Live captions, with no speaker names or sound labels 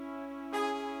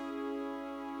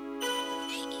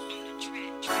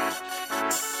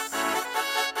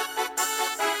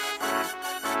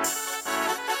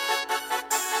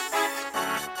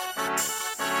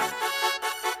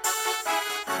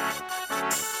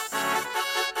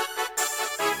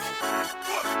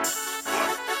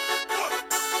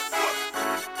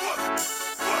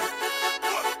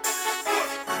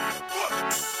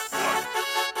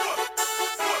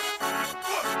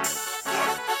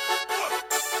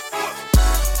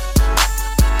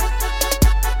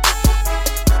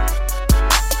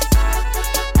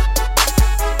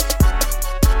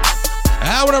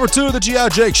Hour number 2 of the G.I.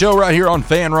 Jake Show right here on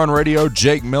Fanrun Radio.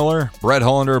 Jake Miller, Brett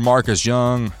Hollander, Marcus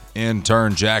Young,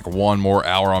 intern Jack. One more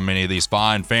hour on many of these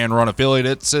fine Fanrun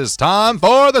affiliates. It's time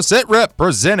for the Sit Rep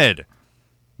presented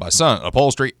by Sun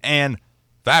Upholstery and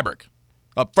Fabric.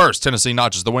 Up first, Tennessee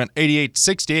notches the win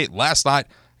 88-68 last night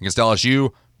against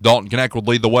LSU. Dalton Connect would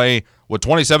lead the way with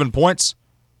 27 points.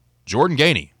 Jordan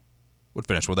Gainey would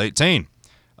finish with 18.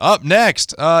 Up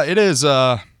next, it's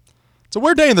a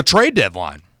weird day in the trade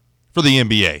deadline for the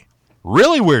NBA.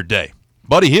 Really weird day.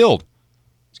 Buddy Hield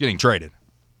is getting traded.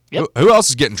 Yep. Who else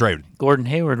is getting traded? Gordon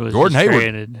Hayward was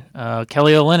traded.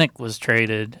 Kelly Olynyk was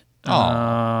traded. The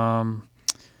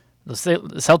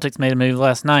Celtics made a move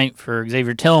last night for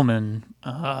Xavier Tillman.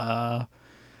 Of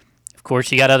course,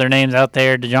 you got other names out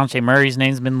there. DeJounte Murray's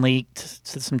name's been leaked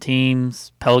to some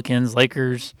teams. Pelicans,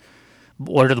 Lakers.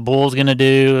 What are the Bulls going to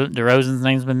do? DeRozan's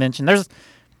name's been mentioned.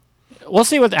 We'll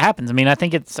see what happens. I mean, I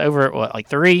think it's over at, what, like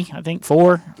 3? I think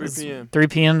 4? 3 p.m. 3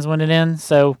 p.m.'s when it ends.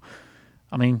 So,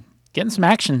 I mean, getting some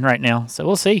action right now. So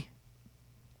we'll see.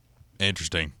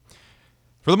 Interesting.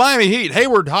 For the Miami Heat,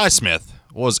 Hayward Highsmith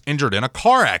was injured in a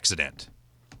car accident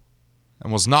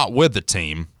and was not with the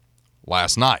team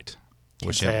last night.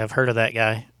 I've heard of that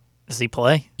guy. Does he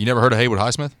play? You never heard of Hayward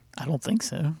Highsmith? I don't think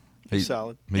so. He's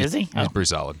solid. Is he? He's pretty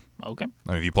solid. Okay. I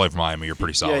mean, if you play for Miami, you're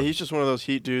pretty solid. Yeah, he's just one of those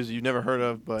Heat dudes you've never heard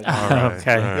of, but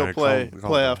Okay. he'll play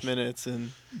playoff minutes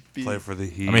and play for the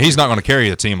Heat. I mean, he's not going to carry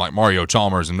the team like Mario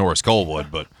Chalmers and Norris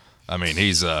Colewood, but I mean,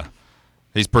 he's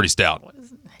pretty stout. What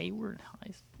is it? Hayward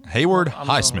Highsmith? Hayward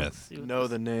Highsmith. know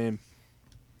the name.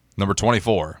 Number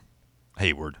 24,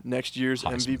 Hayward. Next year's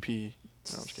Highsmith. MVP.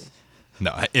 No, I'm just kidding.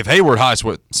 No, if Hayward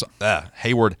Highsmith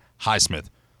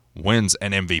wins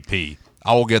an MVP,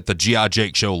 I will get the G.I.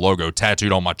 Jake Show logo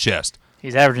tattooed on my chest.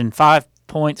 He's averaging 5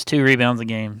 points, 2 rebounds a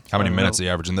game. How many minutes is he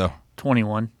averaging, though?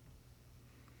 21.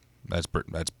 That's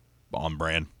on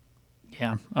brand.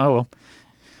 Yeah. Oh, well.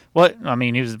 What? I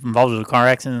mean, he was involved with a car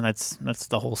accident. That's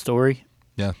the whole story.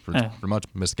 Yeah, pretty much.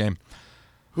 Missed the game.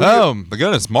 Oh, my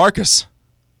goodness. Marcus.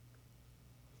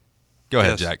 Go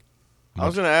ahead, Jack. I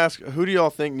was going to ask, who do y'all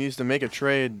think needs to make a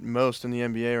trade most in the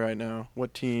NBA right now?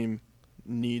 What team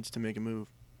needs to make a move?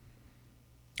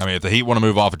 I mean, if the Heat want to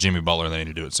move off of Jimmy Butler, they need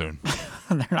to do it soon.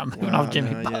 They're not moving off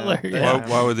Jimmy Butler. Yeah.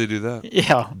 Why would they do that?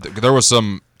 Yeah. There was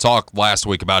some talk last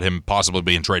week about him possibly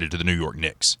being traded to the New York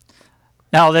Knicks.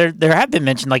 Now, there have been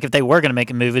mentioned, like, if they were going to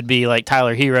make a move, it'd be like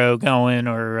Tyler Hero going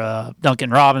or Duncan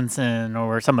Robinson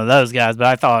or some of those guys. But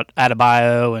I thought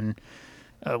Adebayo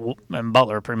and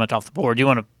Butler are pretty much off the board. You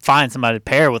want to find somebody to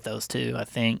pair with those two, I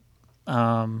think.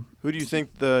 Who do you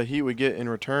think the Heat would get in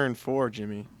return for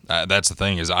Jimmy? That's the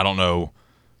thing is I don't know,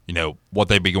 what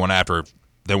they'd be going after. If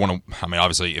they want to. I mean,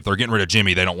 obviously, if they're getting rid of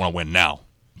Jimmy, they don't want to win now.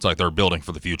 It's like they're building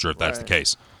for the future if that's the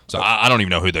case. So I don't even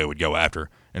know who they would go after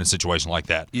in a situation like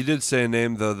that. You did say a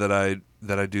name though that I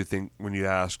do think when you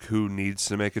ask who needs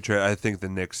to make a trade, I think the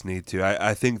Knicks need to.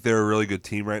 I think they're a really good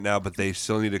team right now, but they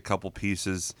still need a couple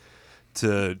pieces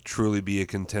to truly be a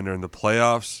contender in the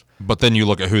playoffs. But then you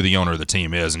look at who the owner of the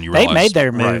team is, and you realize they made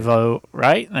their move,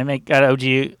 right? They got OG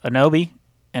Anunoby,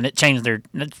 and it changed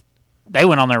they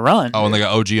went on their run. Oh, and they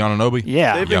got OG Anunoby?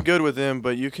 Yeah. They've been good with him,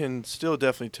 but you can still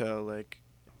definitely tell, like,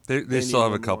 They still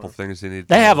have a couple things they need.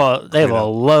 They have a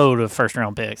load of first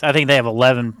round picks. I think they have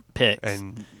 11 picks.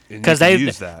 And because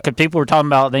people were talking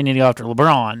about they need to go after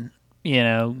LeBron.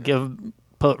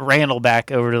 Put Randall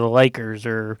back over to the Lakers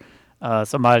or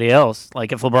somebody else.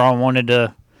 Like if LeBron wanted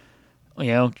to,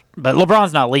 but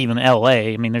LeBron's not leaving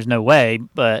L.A. I mean, there's no way.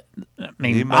 But I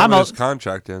mean, his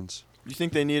contract ends. You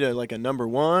think they need a number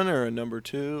 1 or a number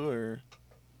 2 or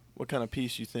what kind of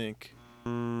piece you think? I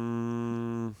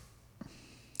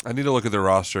need to look at their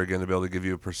roster again to be able to give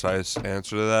you a precise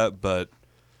answer to that, but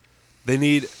they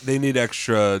need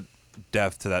extra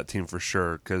depth to that team for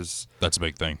sure because that's a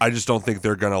big thing. I just don't think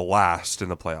they're going to last in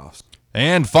the playoffs.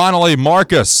 And finally,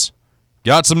 Marcus,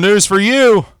 got some news for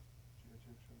you.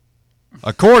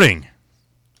 According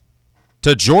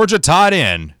to Georgia tight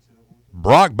end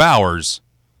Brock Bowers,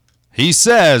 he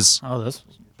says, "Oh, this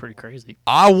is pretty crazy.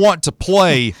 I want to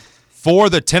play for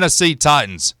the Tennessee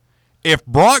Titans. If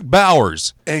Brock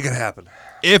Bowers ain't gonna happen.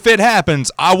 If it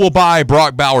happens, I will buy a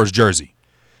Brock Bowers jersey."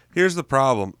 Here's the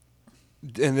problem,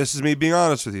 and this is me being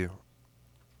honest with you.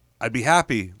 I'd be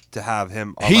happy to have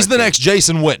him. He's the next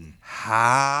Jason Witten.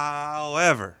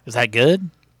 However, is that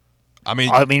good? I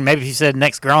mean, maybe if you said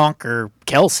next Gronk or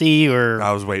Kelsey or.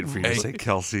 I was waiting for you to say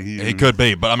Kelsey. It could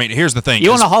be, but I mean, here's the thing: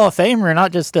 you want a Hall of Famer,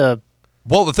 not just a.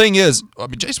 Well, the thing is, I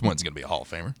mean, Jason Witten's going to be a Hall of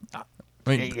Famer.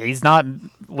 I mean, he's not.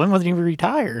 When would he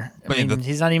retire?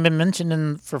 He's not even been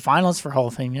mentioned for finalists for Hall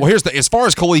of Fame yet. Well, here's as far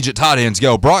as collegiate tight ends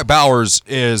go, Brock Bowers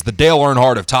is the Dale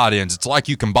Earnhardt of tight ends. It's like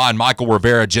you combine Michael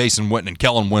Rivera, Jason Witten, and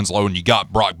Kellen Winslow, and you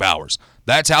got Brock Bowers.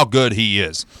 That's how good he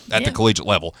is at the collegiate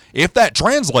level. If that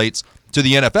translates to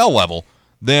the NFL level,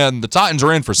 then the Titans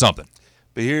are in for something.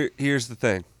 But here's the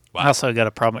thing. I also got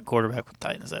a problem at quarterback with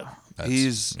Titans, though.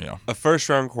 He's a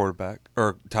first-round quarterback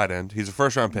or tight end. He's a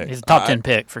first-round pick. He's a top 10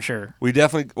 pick for sure. We'll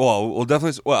definitely.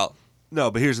 No,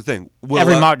 but here's the thing.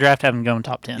 Every mock draft had him going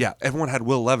top 10. Yeah, everyone had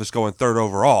Will Levis going third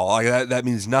overall. Like that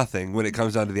means nothing when it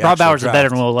comes down to the Brock actual Bowers draft. is better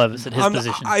than Will Levis at his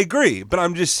position. I agree, but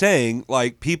I'm just saying,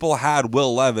 like, people had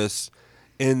Will Levis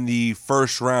in the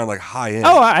first round, like high end.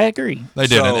 Oh, I agree. They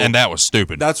did, and that was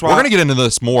stupid. That's why we're going to get into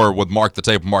this more with Mark the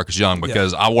Tape and Marcus Young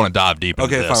because I want to dive deep into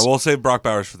this. Okay, fine. We'll save Brock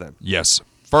Bowers for them. Yes.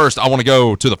 First, I want to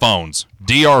go to the phones.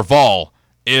 DR Vol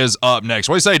is up next.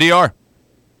 What do you say, DR?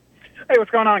 Hey,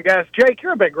 what's going on, guys? Jake,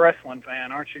 you're a big wrestling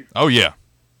fan, aren't you? Oh, yeah.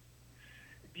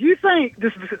 Do you think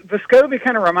does Vescovi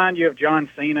kind of remind you of John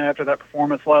Cena after that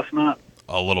performance last night?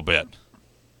 A little bit.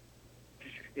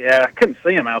 Yeah, I couldn't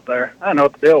see him out there. I don't know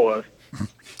what the deal was.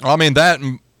 I mean, that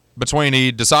between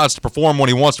he decides to perform when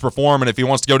he wants to perform, and if he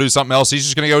wants to go do something else, he's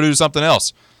just going to go do something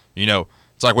else. You know,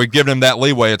 it's like we've given him that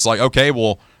leeway. It's like, okay,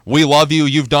 well, we love you.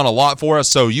 You've done a lot for us,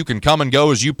 so you can come and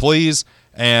go as you please.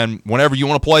 And whenever you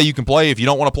want to play, you can play. If you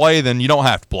don't want to play, then you don't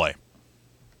have to play.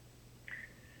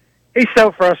 He's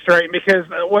so frustrating because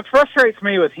what frustrates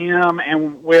me with him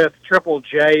and with Triple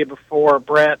J before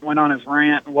Brett went on his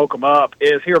rant and woke him up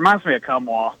is he reminds me of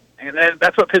Cumlaw. And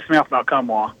that's what pissed me off about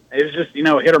Cumlaw. It was just,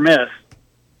 hit or miss.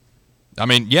 I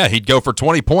mean, yeah, he'd go for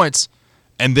 20 points,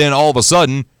 and then all of a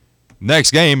sudden, next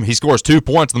game, he scores 2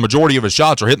 points. The majority of his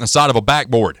shots are hitting the side of a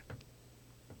backboard.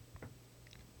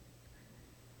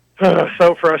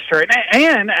 So frustrating.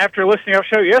 And after listening to our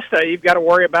show yesterday, you've got to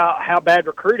worry about how bad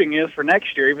recruiting is for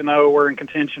next year, even though we're in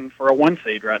contention for a 1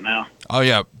 seed right now. Oh,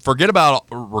 yeah. Forget about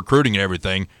recruiting and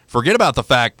everything. Forget about the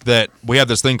fact that we have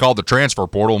this thing called the transfer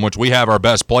portal, in which we have our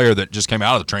best player that just came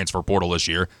out of the transfer portal this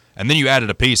year. And then you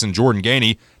added a piece in Jordan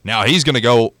Gainey. Now he's going to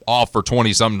go off for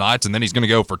 20-some nights, and then he's going to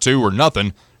go for 2 or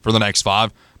nothing for the next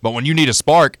 5. But when you need a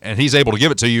spark and he's able to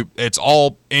give it to you, it's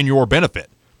all in your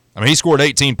benefit. I mean, he scored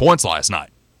 18 points last night.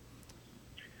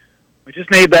 We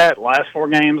just need that last 4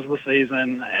 games of the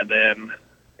season, and then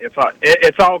it's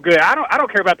all good. I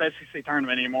don't care about the SEC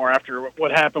tournament anymore after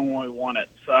what happened when we won it.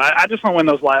 So I just want to win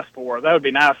those last 4. That would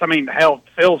be nice. I mean, hell,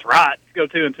 Phil's right. If you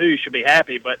go 2-2, you should be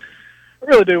happy. But I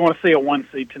really do want to see a 1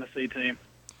 seed Tennessee team.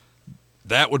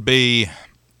 That would be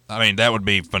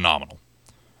phenomenal,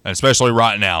 and especially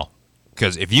right now,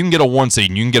 because if you can get a 1 seed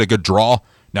and you can get a good draw,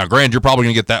 now granted, you're probably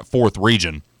going to get that 4th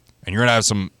region, and you're going to have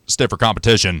some stiffer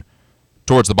competition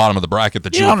towards the bottom of the bracket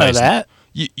that you don't know that.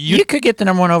 You could get the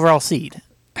number 1 overall seed.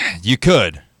 You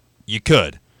could,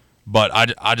 but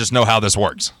I just know how this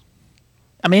works.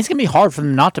 I mean, it's going to be hard for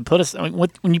them not to put us. I mean,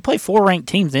 when you play 4 ranked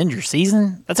teams to end your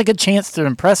season, that's a good chance to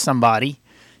impress somebody.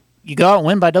 You go out and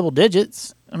win by double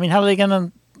digits. I mean, how are they going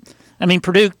to? I mean,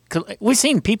 Purdue. We've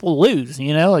seen people lose.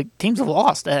 Like teams have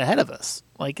lost ahead of us.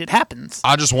 Like it happens.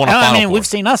 I just want to. I mean, we've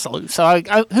seen us lose. So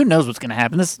who knows what's going to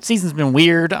happen? This season's been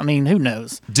weird. I mean, who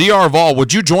knows? DR Vol,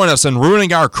 would you join us in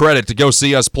ruining our credit to go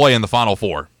see us play in the Final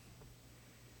Four?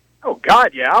 Oh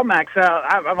God, yeah, I'll max out.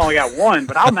 I've only got 1,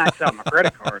 but I'll max out my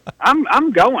credit card.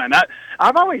 I'm going.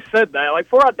 I've always said that. Like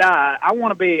before I die, I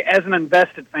want to be as an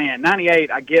invested fan. '98,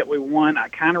 I get we won. I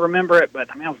kind of remember it,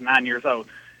 but I mean I was 9 years old.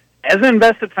 As an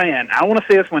invested fan, I want to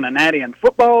see us win a natty in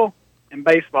football and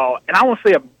baseball, and I want to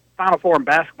see a Final Four in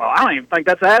basketball. I don't even think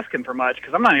that's asking for much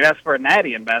because I'm not even asking for a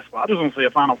natty in basketball. I just want to see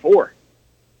a Final Four.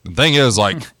 The thing is,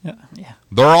 like, yeah.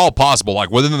 They're all possible. Like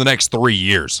within the next 3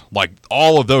 years, like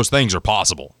all of those things are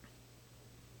possible.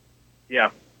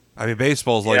 Yeah. I mean,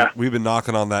 baseball's like we've been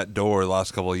knocking on that door the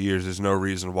last couple of years. There's no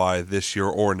reason why this year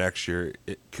or next year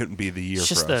it couldn't be the year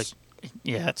for us.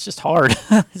 It's just hard.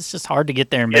 It's just hard to get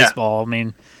there in baseball. I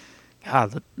mean,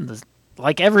 God,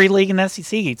 like every league in the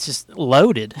SEC, it's just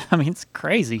loaded. I mean, it's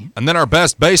crazy. And then our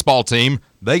best baseball team,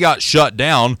 they got shut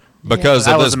down because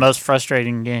that of this. That was the most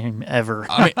frustrating game ever.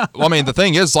 I mean, the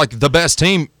thing is, like, the best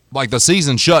team, like, the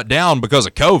season shut down because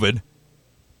of COVID.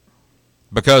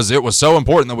 Because it was so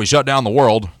important that we shut down the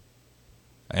world,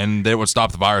 and it would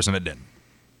stop the virus, and it didn't.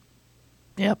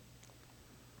 Yep.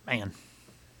 Man.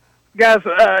 Guys,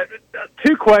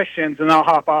 2 questions, and I'll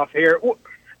hop off here.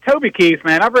 Toby Keith,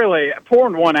 man, I've really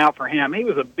poured one out for him. He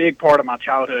was a big part of my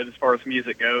childhood as far as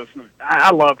music goes.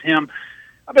 I loved him.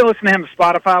 I've been listening to him on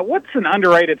Spotify. What's an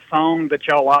underrated song that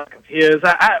y'all like of his?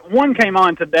 One came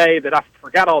on today that I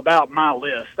forgot all about, My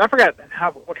List. I forgot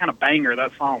what kind of banger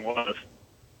that song was.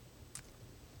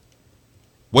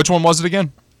 Which one was it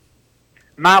again?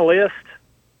 My List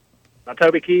by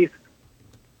Toby Keith.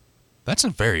 That's a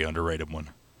very underrated one.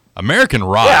 American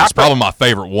Ride is probably my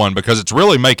favorite one because it's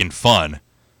really making fun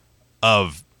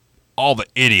of all the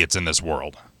idiots in this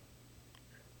world.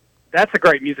 That's a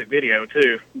great music video,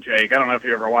 too, Jake. I don't know if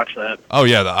you ever watched that. Oh,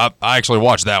 yeah. I actually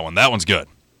watched that one. That one's good.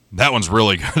 That one's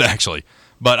really good, actually.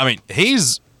 But, I mean,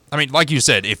 like you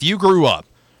said, if you grew up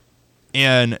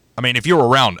if you were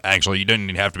around, actually, you didn't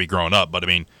even have to be growing up, but,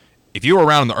 if you were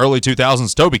around in the early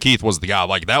 2000s, Toby Keith was the guy.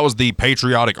 Like, that was the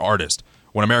patriotic artist.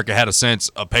 When America had a sense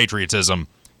of patriotism,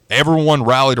 everyone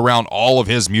rallied around all of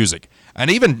his music.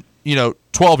 And even, 10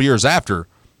 years after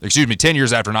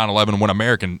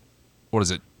 9/11, when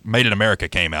Made in America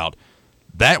came out,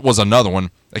 that was another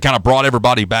one that kind of brought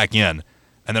everybody back in.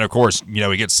 And then, of course,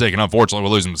 he gets sick, and unfortunately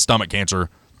we're losing to stomach cancer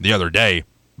the other day.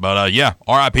 But,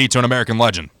 R.I.P. to an American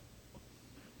legend.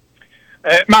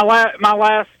 My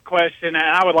last question, and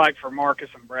I would like for Marcus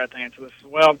and Brett to answer this as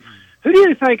well. Who do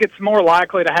you think it's more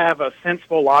likely to have a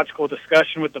sensible, logical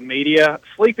discussion with the media,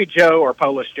 Sleepy Joe or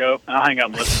Polish Joe? And I'll hang up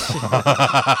and listen.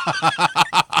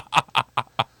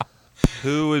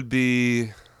 Who would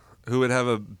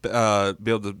have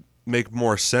be able to make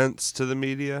more sense to the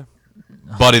media?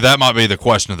 Buddy, that might be the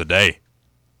question of the day.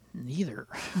 Neither.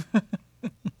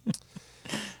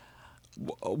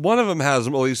 One of them has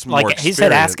at least more experience. He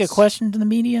said ask a question to the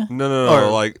media?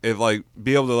 No.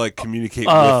 Be able to communicate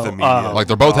with the media. Like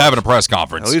they're both having a press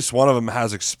conference. At least one of them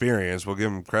has experience. We'll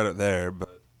give him credit there.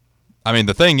 But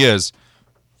the thing is,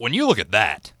 when you look at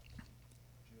that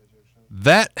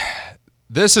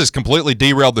this has completely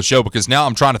derailed the show because now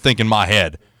I'm trying to think in my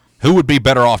head, who would be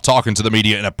better off talking to the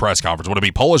media in a press conference? Would it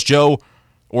be Polish Joe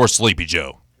or Sleepy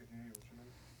Joe?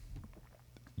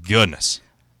 Goodness.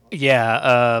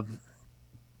 Yeah,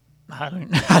 I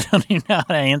don't even know how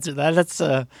to answer that. That's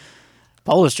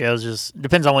Polish Joe's just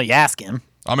depends on what you ask him.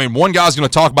 One guy's going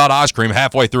to talk about ice cream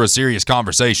halfway through a serious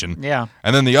conversation. Yeah.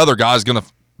 And then the other guy's going to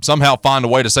somehow find a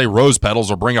way to say rose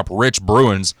petals or bring up Rich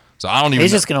Bruins. So I don't even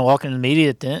He's just going to walk into the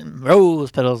media tent, rose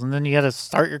petals, and then you got to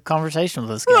start your conversation with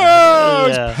this guy.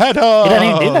 Rose petals. He doesn't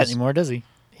even do that anymore, does he?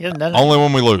 He hasn't done it. Only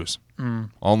when we lose.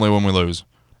 Only when we lose.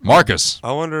 Marcus.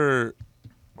 I wonder,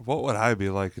 what would I be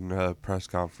like in a press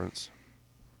conference?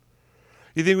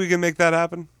 You think we can make that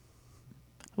happen?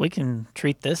 We can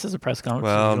treat this as a press conference.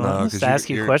 Well, no, because ask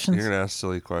you questions. You're going to ask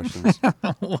silly questions.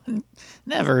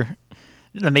 Never.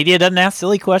 The media doesn't ask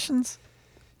silly questions.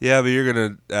 Yeah, but you're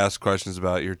going to ask questions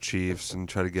about your Chiefs and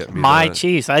try to get me my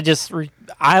Chiefs. I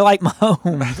like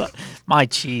Mahomes. My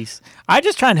Chiefs. I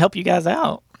just try and help you guys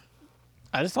out.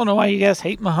 I just don't know why you guys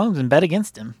hate Mahomes and bet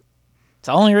against him. It's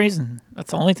the only reason.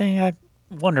 That's the only thing I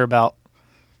wonder about.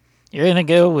 You're going to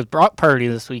go with Brock Purdy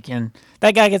this weekend.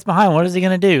 That guy gets behind. What is he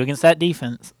going to do against that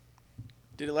defense?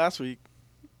 Did it last week.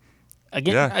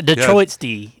 Again, Detroit's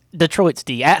D. Detroit's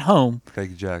D at home.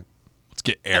 Thank you, Jack. Let's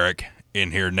get Eric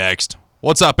in here next.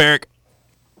 What's up, Eric?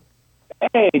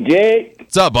 Hey, Jake.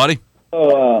 What's up, buddy?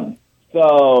 Quick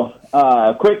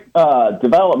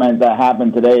development that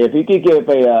happened today. If you could give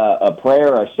a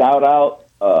prayer, a shout out,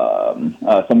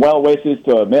 some well wishes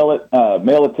to a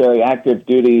military active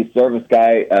duty service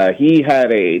guy. He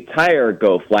had a tire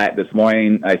go flat this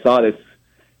morning. I saw this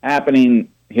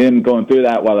happening. Him going through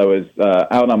that while I was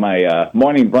out on my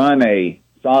morning run. I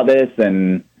saw this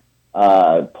and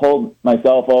pulled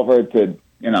myself over to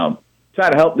try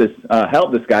to help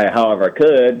this guy however I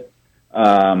could.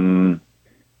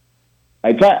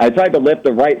 I tried to lift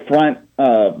the right front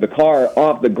of the car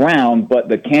off the ground, but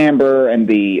the camber and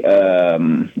the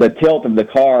tilt of the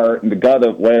car and the gut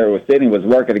of where it was sitting was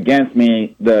working against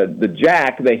me. The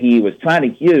jack that he was trying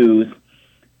to use,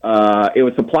 it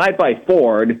was supplied by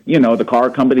Ford, the car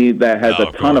company that has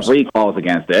a ton of recalls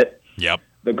against it. Yep.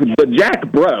 The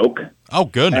jack broke. Oh,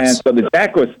 goodness. And so the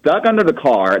jack was stuck under the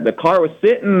car. The car was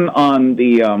sitting on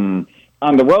the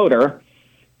rotor,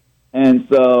 and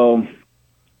so.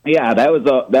 Yeah, that was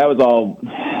all.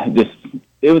 Just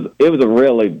it was a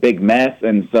really big mess,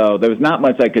 and so there was not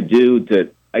much I could do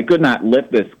I could not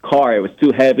lift this car. It was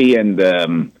too heavy, and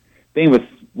the thing was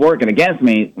working against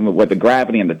me with the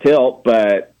gravity and the tilt.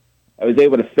 But I was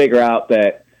able to figure out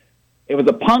that it was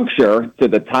a puncture to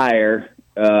the tire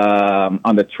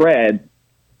on the tread,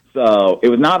 so it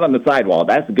was not on the sidewall.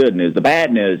 That's the good news. The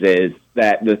bad news is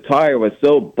that the tire was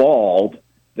so bald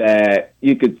that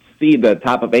you could see the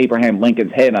top of Abraham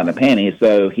Lincoln's head on a penny,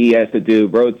 so he has to do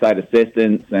roadside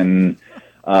assistance. And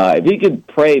if you could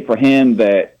pray for him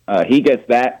that he gets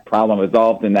that problem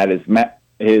resolved and that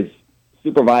his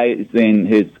supervising,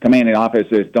 his commanding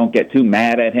officers don't get too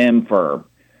mad at him for,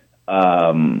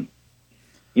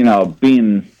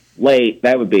 being late,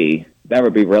 that would be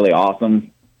would be really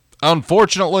awesome.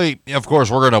 Unfortunately, of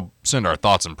course, we're going to send our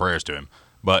thoughts and prayers to him.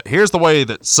 But here's the way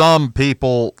that some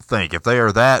people think, if they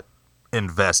are that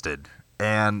invested,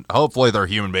 and hopefully they're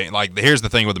human beings. Like, here's the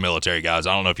thing with the military guys.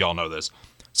 I don't know if y'all know this.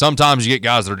 Sometimes you get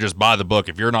guys that are just by the book.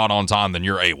 If you're not on time, then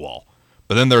you're AWOL.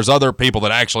 But then there's other people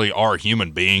that actually are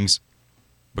human beings,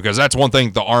 because that's one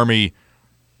thing the Army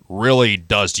really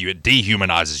does to you. It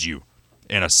dehumanizes you,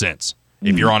 in a sense,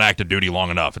 if you're on active duty long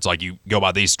enough. It's like you go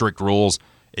by these strict rules.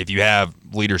 If you have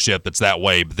leadership that's that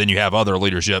way, but then you have other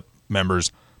leadership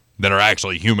members that are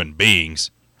actually human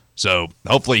beings. So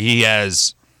hopefully he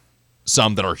has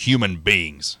some that are human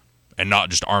beings and not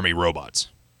just Army robots.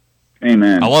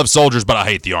 Amen. I love soldiers, but I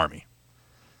hate the Army.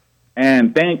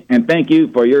 And thank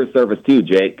you for your service too,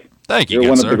 Jake. Thank you, You're good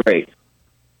one sir. of the greats.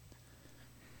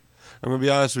 I'm gonna be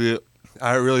honest with you.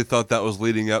 I really thought that was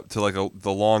leading up to like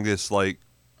the longest like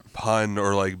pun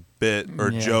or like bit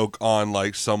or joke on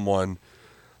like someone.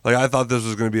 Like I thought this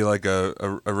was gonna be like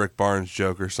a Rick Barnes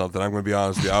joke or something. I'm gonna be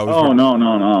honest with you.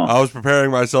 No. I was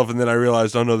preparing myself, and then I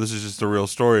realized, oh no, this is just a real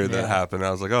story that happened.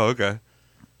 I was like, oh okay.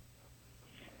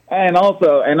 And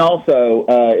also,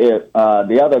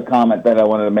 the other comment that I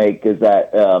wanted to make is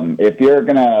that if you're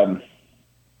gonna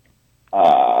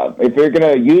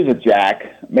use a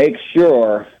jack, make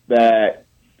sure that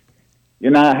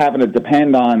you're not having to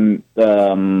depend on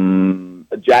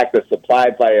a jack that's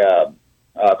supplied by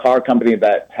a car company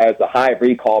that has a high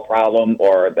recall problem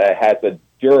or that has the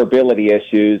durability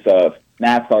issues of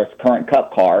NASCAR's current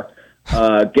Cup car.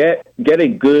 Get a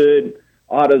good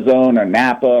AutoZone or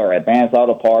Napa or Advanced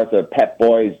Auto Parts or Pep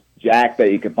Boys jack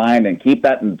that you can find, and keep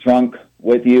that in the trunk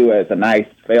with you as a nice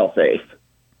fail-safe.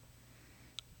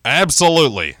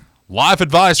 Absolutely. Life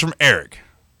advice from Eric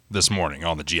this morning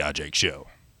on the G.I. Jake Show.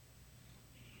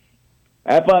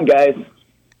 Have fun, guys.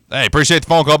 Hey, appreciate the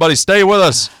phone call, buddy. Stay with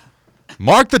us.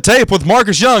 Mark the Tape with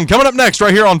Marcus Young coming up next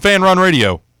right here on Fanrun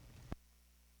Radio.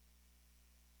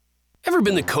 Ever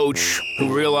been the coach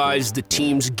who realized the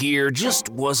team's gear just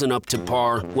wasn't up to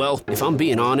par? Well, if I'm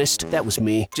being honest, that was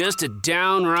me. Just a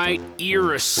downright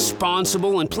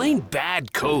irresponsible and plain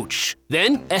bad coach.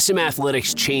 Then, SM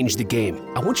Athletics changed the game.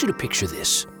 I want you to picture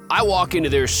this. I walk into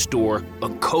their store, a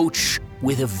coach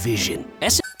with a vision.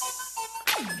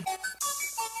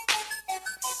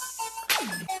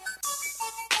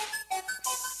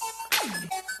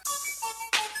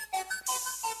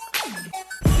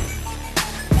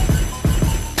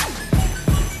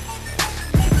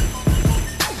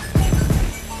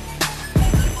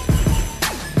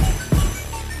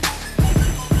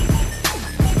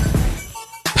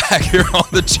 Back here on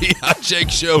the G.I.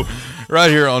 Jake Show, right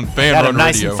here on Fanrun Got him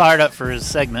nice Radio. and fired up for his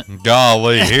segment.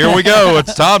 Golly, here we go.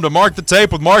 It's time to mark the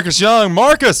tape with Marcus Young.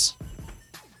 Marcus.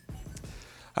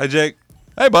 Hi, Jake.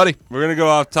 Hey, buddy. We're gonna go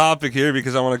off topic here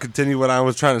because I want to continue what I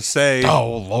was trying to say.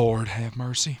 Oh, Lord, have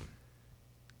mercy.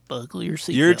 Buckle your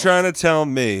seatbelt. You're trying to tell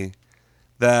me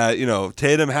that,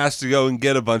 Tatum has to go and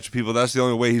get a bunch of people. That's the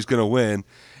only way he's going to win.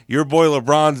 Your boy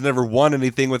LeBron's never won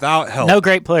anything without help. No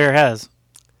great player has.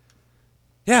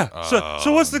 Yeah.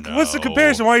 So what's the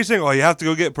comparison? Why are you saying, you have to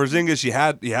go get Porzingis? You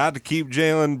had to keep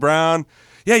Jaylen Brown.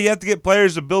 Yeah, you have to get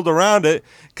players to build around it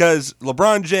because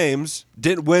LeBron James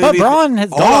didn't win anything. LeBron has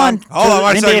gone to the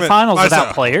NBA Finals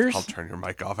without players. I'll turn your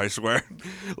mic off, I swear.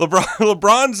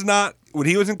 LeBron's not, when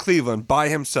he was in Cleveland by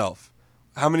himself,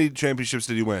 how many championships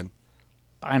did he win?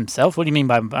 By himself? What do you mean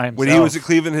by himself? When he was at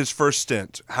Cleveland, his first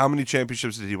stint, how many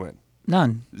championships did he win?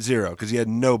 None. 0, because he had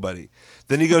nobody.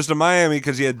 Then he goes to Miami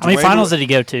because he had How many finals did he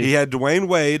go to? He had Dwayne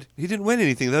Wade. He didn't win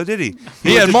anything, though, did he?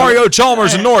 He had Mario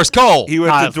Chalmers and Norris Cole. He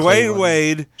went to Dwayne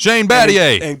Wade. Shane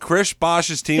Battier. And Chris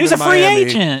Bosh's team He was in a free Miami.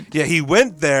 agent. Yeah, he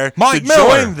went there Mike to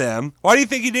Miller. join them. Why do you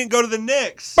think he didn't go to the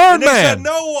Knicks? Birdman. The Knicks had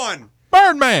no one.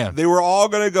 Birdman. They were all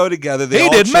going to go together. He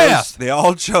did math. They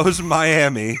all chose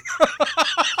Miami.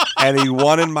 And he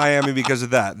won in Miami because of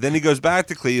that. Then he goes back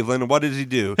to Cleveland, and what does he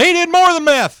do? He did more than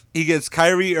meth. He gets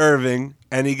Kyrie Irving,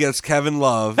 and he gets Kevin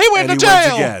Love. He went and to he wins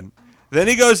jail. again. Then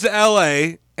he goes to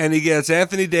L.A., and he gets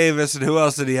Anthony Davis, and who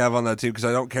else did he have on that team? Because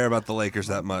I don't care about the Lakers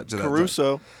that much.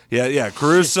 Caruso. Yeah,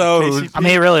 Caruso. I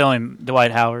mean, really only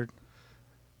Dwight Howard.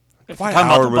 Dwight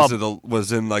Howard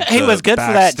was in like he the was good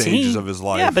for that stages team of his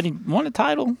life. Yeah, but he won a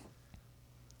title.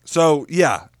 So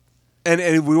yeah,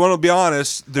 and we want to be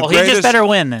honest. He just better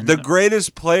win then. The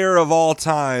greatest player of all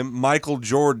time, Michael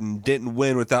Jordan, didn't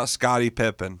win without Scottie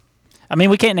Pippen. I mean,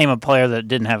 we can't name a player that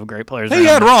didn't have great players. He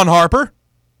had Ron Harper.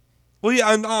 Well, yeah,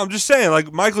 I'm just saying,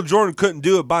 like Michael Jordan couldn't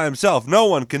do it by himself. No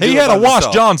one can. He do it had by a Wash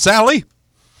himself. John Sally.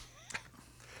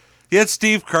 He had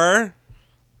Steve Kerr.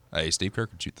 Hey, Steve Kerr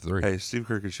could shoot the three. Hey, Steve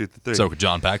Kerr could shoot the three. So could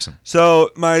John Paxson. So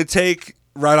my take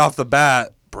right off the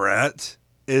bat Brett,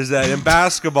 is that in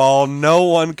basketball, no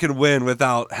one can win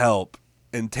without help,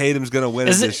 and Tatum's going to win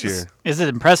it this year. Is it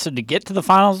impressive to get to the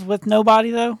finals with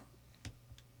nobody, though?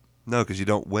 No, because you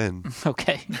don't win.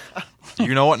 Okay.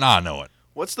 You know it? Nah, I know it.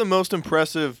 What's the most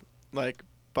impressive, like,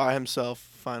 by himself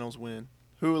finals win?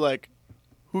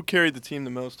 Who carried the team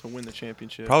the most to win the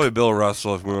championship? Probably Bill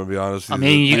Russell, if we want to be honest. I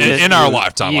mean, in our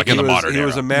lifetime, like in the modern he era.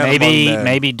 was a man among men.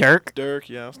 Maybe Dirk. Dirk,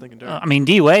 yeah, I was thinking Dirk. I mean,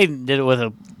 D Wade did it with a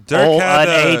old,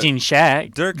 aging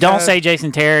Shaq. Don't say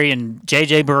Jason Terry and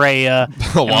J.J. Barea,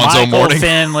 Alonzo Michael Mourning,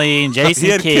 Finley, and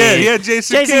Jason Kidd. He had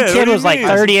Jason Kidd. Kidd was like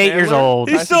 38 years old.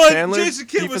 He's still like Jason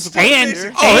Kidd was still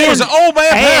he was an old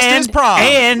man past his prime.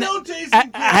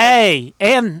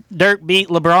 And Dirk beat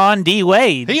LeBron D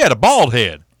Wade. He had a bald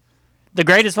head. The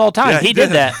greatest of all time. Yeah, he did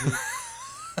that.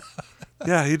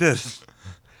 Yeah, he did.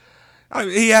 I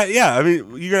mean, I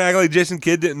mean, you're gonna act like Jason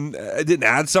Kidd didn't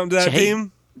add something to that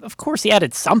team? Of course, he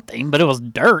added something, but it was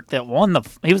Dirk that won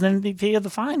he was the MVP of the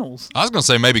finals. I was gonna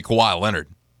say maybe Kawhi Leonard.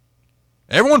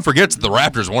 Everyone forgets that the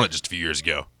Raptors won it just a few years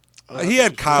ago. He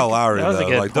had Kyle Lowry, That was a though.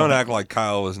 good Like, don't point. act like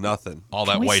Kyle was nothing. All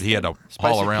that weight he had to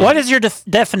Spicy haul around. What is your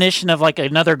definition of like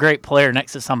another great player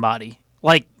next to somebody?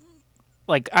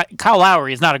 Kyle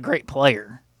Lowry is not a great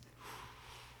player.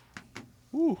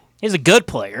 Ooh. He's a good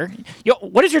player.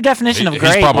 What is your definition of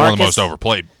great? He's probably one of the Marcus?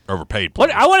 most overpaid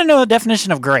players. I want to know the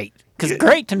definition of great. Because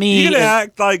great to me You're is... gonna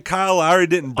act like Kyle Lowry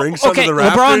didn't bring something to the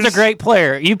Raptors? LeBron's a great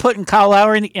player. You putting Kyle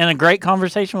Lowry in a great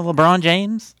conversation with LeBron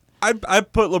James? I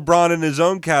put LeBron in his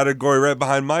own category right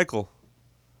behind Michael.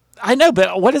 I know,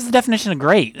 but what is the definition of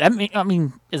great? I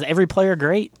mean, is every player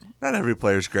great? Not every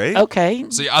player's great. Okay.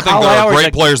 See, I think there are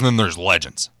great players and then there's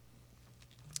legends.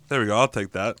 There we go. I'll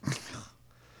take that.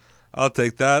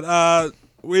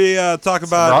 We talk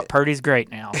about Brock Purdy's great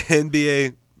now.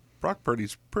 NBA. Brock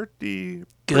Purdy's pretty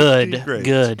Good. great.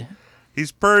 Good.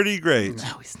 He's pretty great.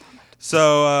 No, he's not.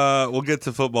 So we'll get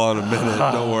to football in a minute.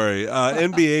 Don't worry.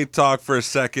 NBA talk for a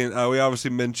second. We obviously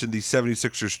mentioned the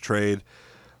 76ers trade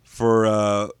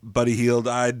for Buddy Hield.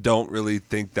 I don't really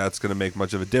think that's going to make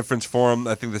much of a difference for him.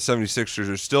 I think the 76ers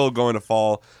are still going to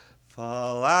fall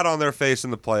flat on their face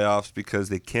in the playoffs because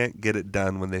they can't get it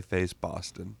done when they face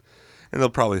Boston. And they'll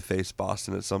probably face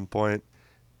Boston at some point.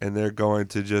 And they're going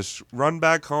to just run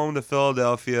back home to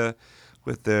Philadelphia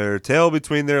with their tail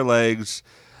between their legs.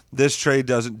 This trade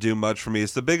doesn't do much for me.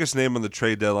 It's the biggest name on the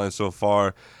trade deadline so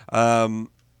far.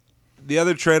 The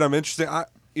other trade I'm interested in,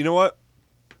 you know what?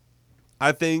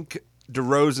 I think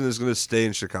DeRozan is going to stay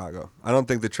in Chicago. I don't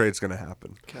think the trade's going to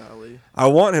happen. Golly. I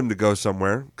want him to go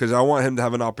somewhere because I want him to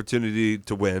have an opportunity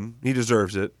to win. He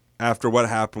deserves it. After what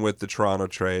happened with the Toronto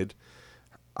trade,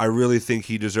 I really think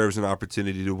he deserves an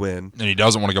opportunity to win. And he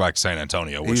doesn't want to go back to San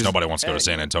Antonio, which nobody wants to go to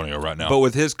San Antonio right now. But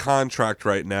with his contract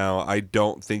right now, I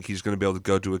don't think he's going to be able to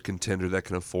go to a contender that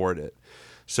can afford it.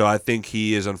 So I think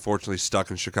he is unfortunately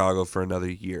stuck in Chicago for another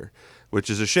year, which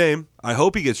is a shame. I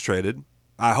hope he gets traded.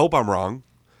 I hope I'm wrong,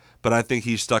 but I think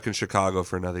he's stuck in Chicago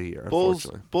for another year,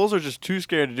 unfortunately. Bulls are just too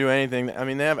scared to do anything. I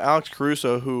mean, they have Alex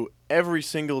Caruso, who every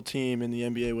single team in the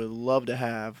NBA would love to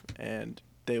have, and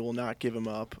they will not give him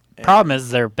up. And Problem is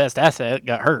their best asset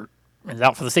got hurt. Is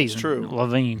out for the season. It's true.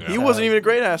 Levine. He wasn't even a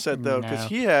great asset, though, because No.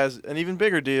 he has an even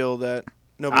bigger deal that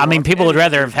nobody I mean, wants people would anything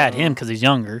rather to have had do. him because he's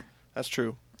younger. That's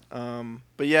true.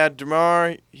 But yeah,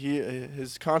 DeMar,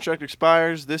 his contract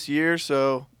expires this year,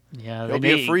 so Yeah, he'll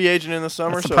be a free agent in the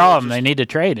summer. That's the so problem. just- They need to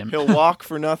trade him. He'll walk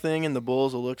for nothing, and the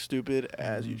Bulls will look stupid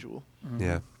as usual.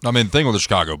 Yeah. I mean, the thing with the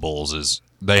Chicago Bulls is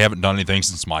they haven't done anything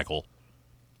since Michael.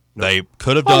 They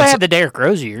could have Well, done. they had the Derrick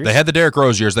Rose years. They had the Derrick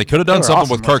Rose years. They could have done were something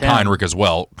awesome with Kirk with him. Heinrich as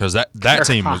well because that Kirk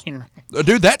team was. Heinrich.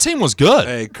 Dude, that team was good.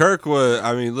 Hey, Kirk was.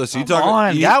 I mean, listen. You Come talking?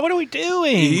 on, you, God, what are we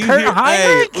doing? you Kurt hear-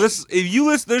 Heinrich? Hey, listen. If you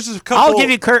listen, there's a couple. I'll give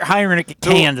you Kurt Heinrich at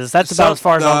Kansas. That's about as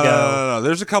far as I'll go. No.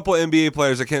 There's a couple NBA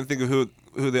players. I can't think of who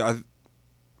they. I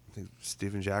think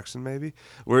Steven Jackson maybe.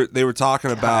 Where they were talking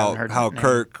haven't about heard how that name.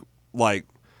 Kirk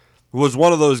was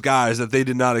one of those guys that they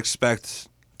did not expect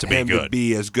To be him to good.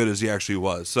 be as good as he actually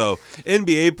was. So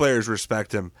NBA players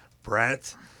respect him.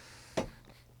 Brett.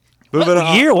 Moving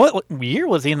on. What year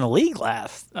was he in the league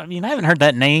last? I mean, I haven't heard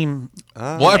that name.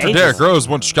 Well, after ages. Derrick Rose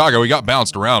went to Chicago, he got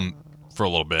bounced around for a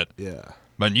little bit. Yeah.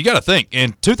 But you got to think,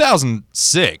 in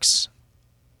 2006,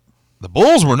 the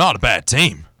Bulls were not a bad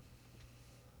team.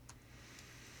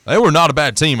 They were not a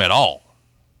bad team at all.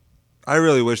 I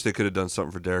really wish they could have done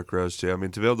something for Derrick Rose too. I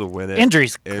mean, to be able to win it,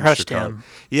 Injuries in crushed Chicago. him.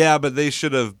 Yeah, but they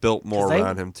should have built more 'Cause they-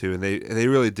 around him too, and they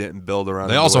really didn't build around.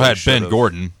 They him the also way had they Ben should've.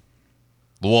 Gordon,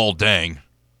 Luol Deng.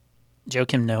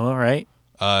 Joakim Noah, right?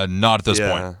 Not at this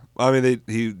point. I mean,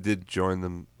 he did join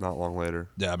them not long later.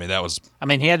 Yeah, I mean that was. I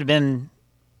mean, he had been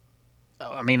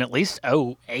I mean, at least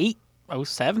 08,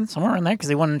 07, somewhere in there, because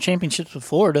he won championships with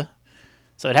Florida.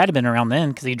 So it had to have been around then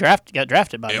because he got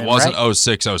drafted by then, It wasn't right?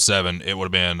 06, 07. It would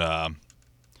have been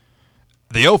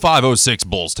the 05, 06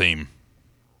 Bulls team.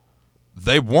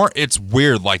 They weren't. It's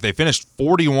weird. Like, they finished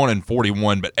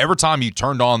 41-41, but every time you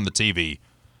turned on the TV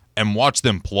and watched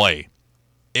them play,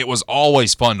 it was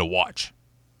always fun to watch.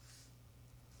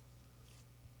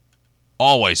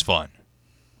 Always fun.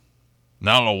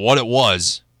 Now, I don't know what it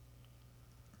was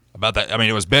about that. I mean,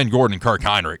 it was Ben Gordon and Kirk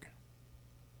Heinrich.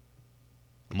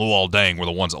 And Luol Deng were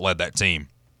the ones that led that team.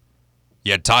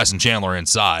 You had Tyson Chandler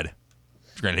inside.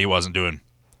 Granted, he wasn't doing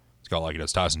Scott like it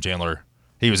does. Tyson Chandler,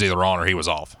 he was either on or he was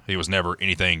off. He was never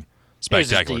anything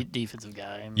spectacular. He was just a defensive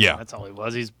guy. I mean, Yeah. that's all he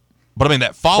was. He's But I mean,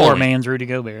 that poor man's Rudy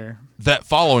Gobert. That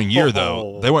following year,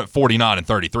 though, they went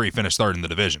 49-33, finished third in the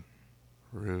division.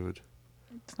 Rude.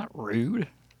 It's not rude. I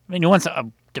mean, you want a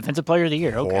defensive player of the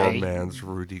year. Poor Okay. man's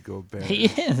Rudy Gobert. He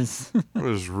is. What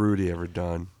has Rudy ever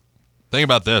done? Think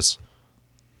about this.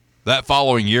 That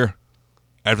following year,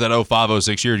 after that 05,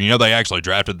 06 year, you know they actually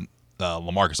drafted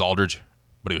LaMarcus Aldridge,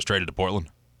 but he was traded to Portland.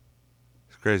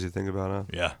 It's crazy to think about, huh?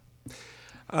 Yeah.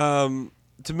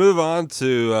 To move on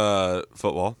to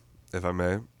football, if I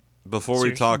may, before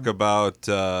we talk about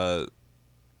the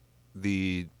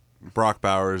Brock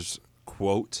Bowers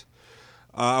quote,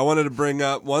 I wanted to bring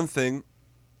up one thing.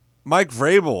 Mike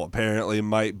Vrabel apparently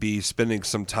might be spending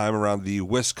some time around the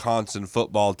Wisconsin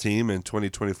football team in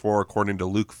 2024, according to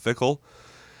Luke Fickell,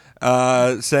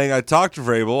 saying, I talked to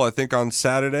Vrabel, I think on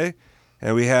Saturday,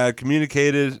 and we had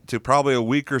communicated to probably a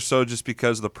week or so just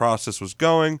because the process was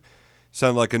going.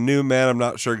 Sounded like a new man. I'm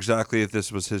not sure exactly if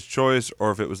this was his choice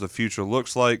or if it was the future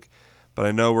looks like, but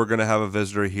I know we're going to have a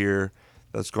visitor here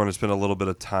that's going to spend a little bit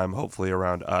of time, hopefully,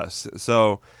 around us.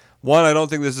 So, one, I don't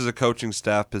think this is a coaching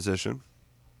staff position.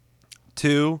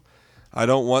 Two, I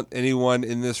don't want anyone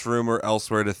in this room or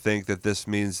elsewhere to think that this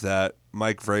means that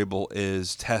Mike Vrabel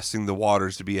is testing the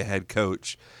waters to be a head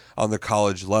coach on the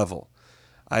college level.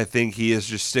 I think he is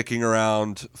just sticking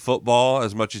around football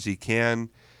as much as he can,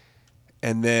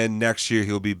 and then next year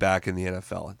he'll be back in the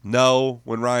NFL. No,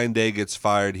 when Ryan Day gets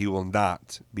fired, he will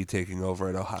not be taking over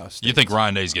at Ohio State. You think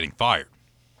Ryan Day's getting fired?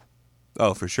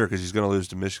 Oh, for sure, because he's going to lose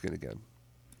to Michigan again.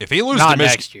 If he loses Not to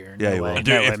Michigan, next year. Yeah, No he way. will.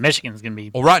 No way. Michigan's going to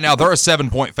be. well, right now they're a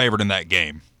 7-point favorite in that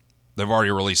game. They've already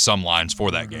released some lines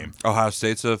for that game. Ohio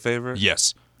State's a favorite?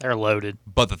 Yes, They're loaded.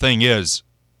 but the thing is,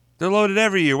 They're loaded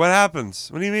every year. What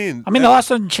happens? What do you mean? I mean, they lost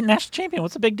to the national champion.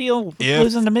 What's the big deal with If-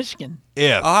 losing to Michigan?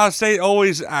 if Ohio State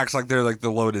always acts like they're like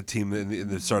the loaded team in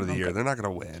the start of the year. They're not going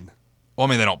to win. well, I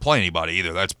mean, they don't play anybody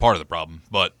either. That's part of the problem.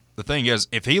 But the thing is,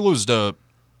 if he loses to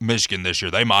Michigan this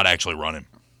year, they might actually run him.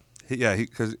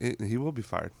 Because he will be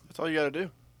fired. That's all you got to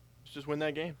do. Just win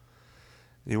that game.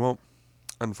 He won't,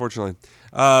 unfortunately.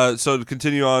 So to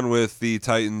continue on with the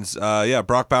Titans,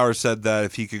 Brock Bowers said that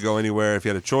if he could go anywhere, if he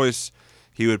had a choice,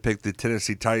 he would pick the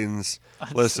Tennessee Titans.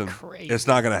 Listen, crazy. it's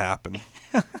not going to happen.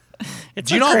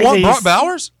 Do you not want Brock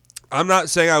Bowers? I'm not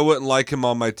saying I wouldn't like him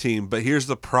on my team, but here's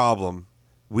the problem.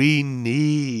 We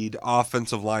need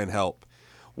offensive line help.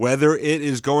 Whether it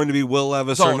is going to be Will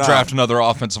Levis or Don't not, draft another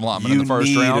offensive lineman in the first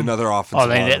you need round. another offensive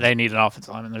lineman. They need an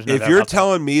offensive lineman. There's no If doubt you're about that.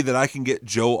 telling me that I can get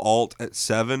Joe Alt at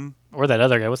 7, Or that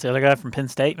other guy. What's the other guy from Penn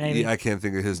State, maybe? I can't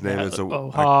think of his name. It's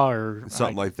Oha or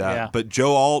something like that. Yeah. But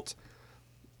Joe Alt,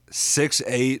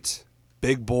 6'8",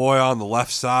 big boy on the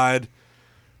left side,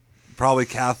 probably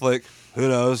Catholic. Who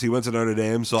knows? He went to Notre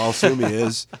Dame, so I'll assume he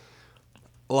is.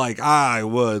 Like, I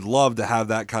would love to have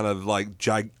that kind of like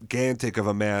gigantic of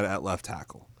a man at left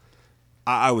tackle.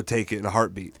 I would take it in a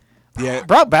heartbeat. Yeah,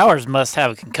 Brock Bowers must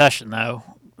have a concussion, though.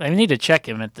 They need to check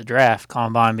him at the draft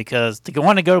combine because to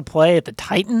want to go play at the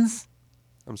Titans,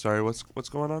 I'm sorry. What's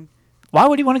going on? why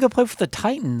would he want to go play for the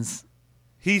Titans?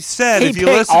 He said He if you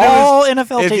picked listen all to his,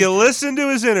 NFL if teams. you listen to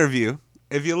his interview,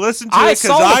 if you listen to I it, because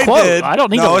saw the I quote. did. I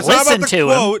don't need no, to it's not listen about the to him.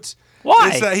 quote. Why?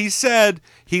 It's that he said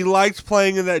he liked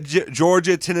playing in that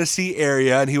Georgia, Tennessee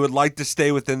area, and he would like to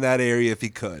stay within that area if he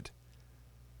could.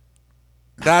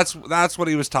 That's what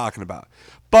he was talking about.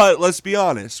 But let's be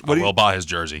honest. I will buy his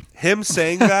jersey. Him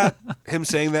saying that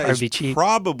Probably is cheap.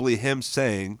 probably him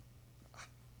saying,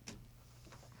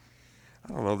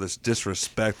 I don't know, this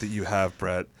disrespect that you have,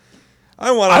 Brett. I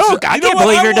can't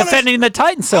believe you're defending the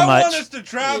Titans so I much. want us to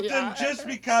draft him just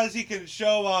because he can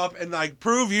show up and like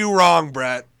prove you wrong,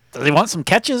 Brett. Does he want some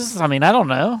catches? I mean, I don't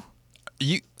know.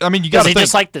 You got Does to he think.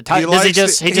 just like the Titans?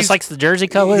 Does he just likes the jersey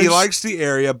colors? He likes the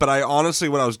area, but I honestly,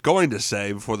 what I was going to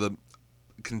say before the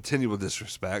continual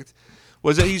disrespect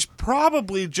was that he's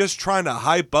probably just trying to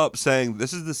hype up, saying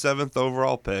this is the 7th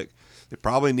overall pick. They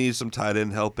probably need some tight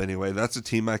end help anyway. That's a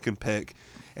team I can pick.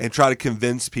 and try to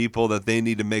convince people that they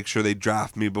need to make sure they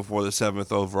draft me before the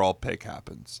 7th overall pick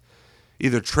happens.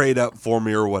 Either trade up for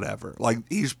me or whatever. Like,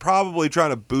 he's probably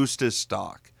trying to boost his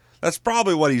stock. That's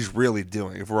probably what he's really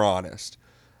doing, if we're honest.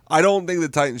 I don't think the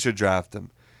Titans should draft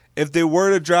him. If they were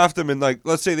to draft him and, like,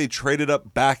 let's say they traded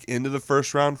up back into the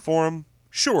first round for him,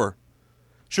 sure.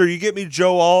 Sure, you get me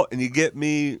Joe Alt and you get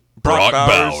me Brock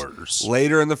Bowers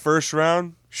later in the first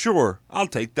round, sure, I'll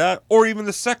take that. Or even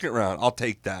the second round, I'll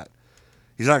take that.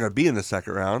 He's not going to be in the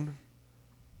second round,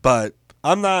 but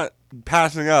I'm not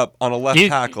passing up on a left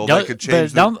tackle that could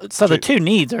change. So the two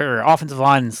needs are offensive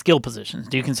line and skill positions.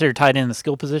 Do you consider tight end a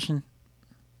skill position?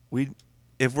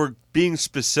 If we're being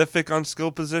specific on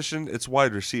skill position, it's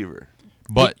wide receiver.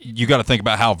 But you got to think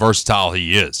about how versatile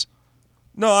he is.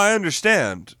 No, I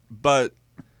understand, but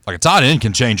like a tight end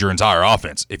can change your entire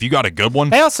offense. If you got a good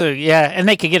one. They also, and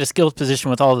they could get a skills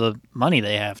position with all the money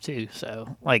they have too.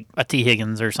 So like a T.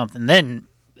 Higgins or something, then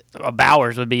a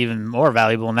Bowers would be even more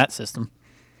valuable in that system.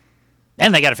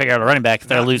 And they got to figure out a running back if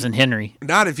they're losing Henry.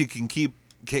 Not if you can't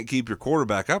keep your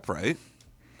quarterback upright.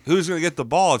 Who's going to get the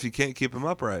ball if you can't keep him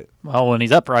upright? Well, when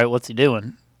he's upright, what's he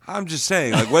doing? I'm just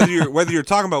saying, like whether you're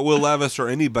talking about Will Levis or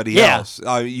anybody else,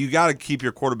 you got to keep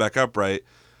your quarterback upright.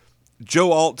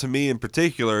 Joe Alt, to me in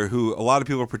particular, who a lot of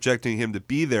people are projecting him to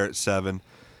be there at 7.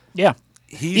 Yeah,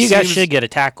 you guys should get a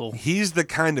tackle. He's the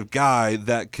kind of guy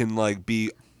that can be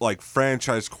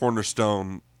franchise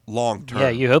cornerstone long term. Yeah,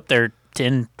 you hope they're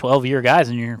 10, 12-year guys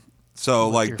in your.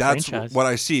 So that's franchise. what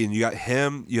I see, and you got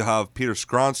him. You have Peter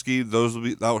Skronsky.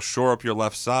 That will shore up your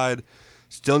left side.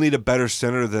 Still need a better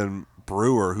center than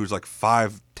Brewer, who's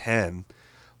 5'10".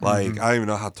 I don't even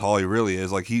know how tall he really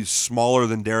is. He's smaller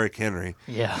than Derrick Henry.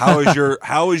 Yeah.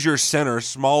 How is your center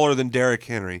smaller than Derrick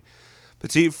Henry?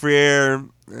 Petit Frere,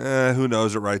 who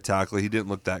knows at right tackle? He didn't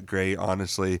look that great,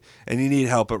 honestly. And you need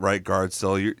help at right guard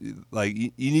still. You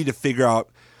need to figure out.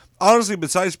 Honestly,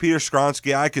 besides Peter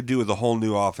Skronsky, I could do with a whole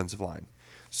new offensive line.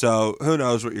 So who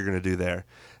knows what you're going to do there?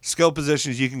 Skill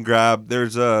positions you can grab.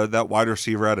 There's that wide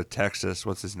receiver out of Texas.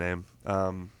 What's his name?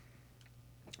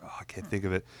 I can't think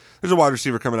of it. There's a wide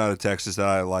receiver coming out of Texas that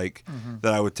I like,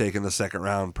 that I would take in the second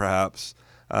round perhaps.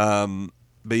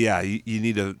 But yeah, you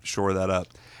need to shore that up.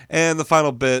 And the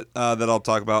final bit that I'll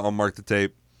talk about, I'll mark the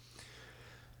tape.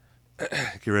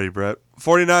 Get ready, Brett.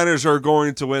 49ers are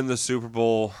going to win the Super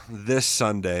Bowl this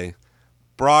Sunday.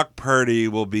 Brock Purdy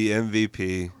will be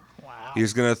MVP. Wow.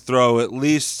 He's going to throw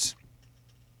He's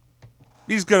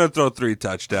going to throw 3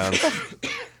 touchdowns.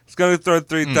 He's going to throw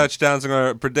 3 touchdowns. I'm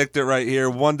going to predict it right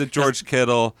here. 1 to George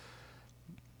Kittle.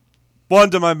 1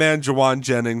 to my man Jawan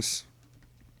Jennings.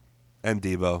 And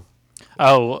Debo.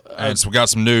 And so we got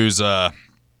some news that's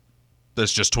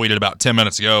just tweeted about 10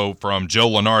 minutes ago from Joe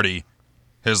Lenardi.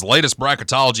 His latest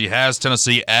bracketology has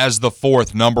Tennessee as the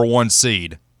 4th number 1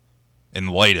 seed in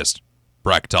the latest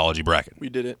bracketology bracket. We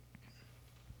did it.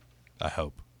 I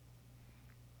hope.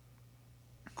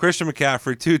 Christian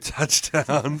McCaffrey, 2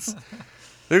 touchdowns.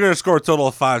 They're going to score a total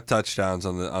of 5 touchdowns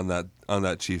on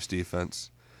that Chiefs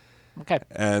defense. Okay.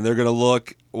 And they're going to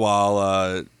look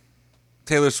while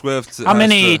Taylor Swift. How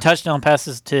many touchdown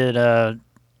passes did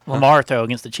Lamar throw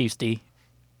against the Chiefs D?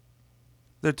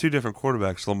 They're 2 different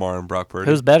quarterbacks, Lamar and Brock Purdy.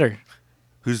 Who's better?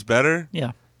 Who's better?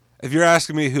 Yeah. If you're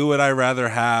asking me who would I rather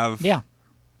have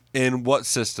in what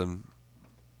system?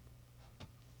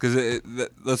 Because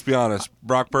let's be honest,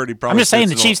 Brock Purdy probably. I'm just saying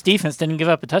the Chiefs' defense didn't give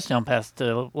up a touchdown pass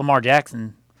to Lamar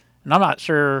Jackson. And I'm not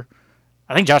sure.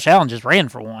 I think Josh Allen just ran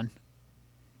for 1.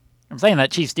 I'm saying that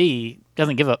Chiefs D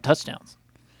doesn't give up touchdowns.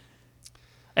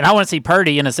 And I want to see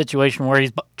Purdy in a situation where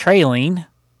he's trailing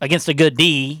against a good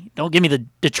D. Don't give me the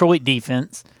Detroit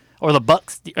defense or the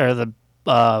Bucks or the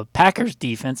Packers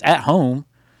defense at home.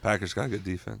 Packers got good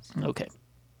defense. Okay.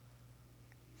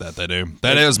 That they do.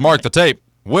 That is Mark the Tape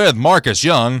with Marcus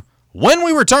Young. When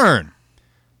we return,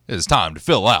 it is time to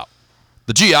fill out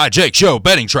the G.I. Jake Show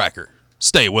betting tracker.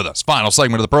 Stay with us. Final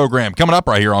segment of the program coming up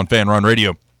right here on Fanrun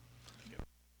Radio.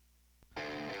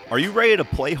 Are you ready to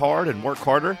play hard and work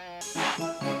harder?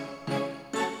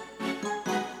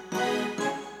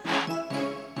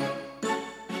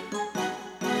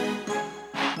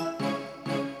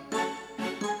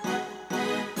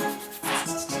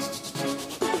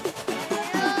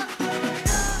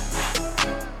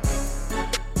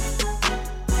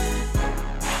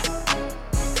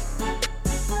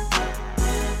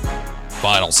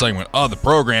 Final segment of the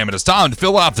program. It is time to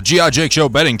fill out the G.I. Jake Show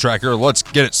betting tracker. Let's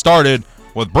get it started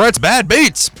with Brett's Bad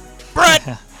Beats. Brett!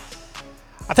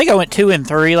 I think I went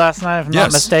 2-3 last night, if I'm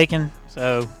not mistaken.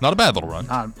 So not a bad little run.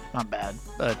 Not bad.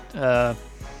 But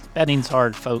betting's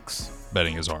hard, folks.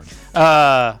 Betting is hard.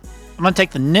 I'm I'm going to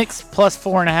take the Knicks plus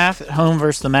 4.5 at home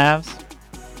versus the Mavs.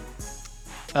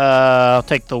 I'll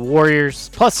take the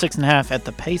Warriors plus 6.5 at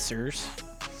the Pacers.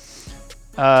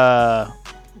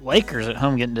 Lakers at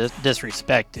home getting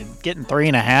disrespected. Getting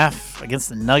 3.5 against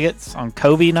the Nuggets on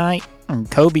Kobe night, on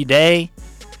Kobe Day.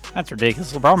 That's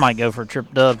ridiculous. LeBron might go for a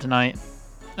trip dub tonight.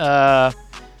 I've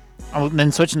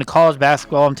been switching to college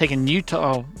basketball. I'm taking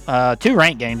Utah, 2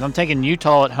 ranked games. I'm taking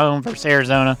Utah at home versus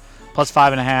Arizona plus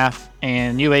 5.5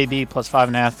 and UAB plus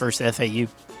 5.5 versus FAU.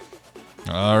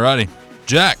 All righty.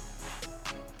 Jack.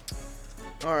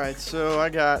 All right, so I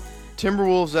got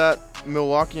Timberwolves at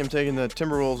Milwaukee. I'm taking the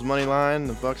Timberwolves money line.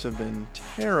 The Bucks have been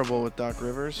terrible with Doc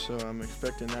Rivers, so I'm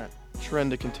expecting that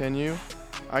trend to continue.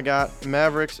 I got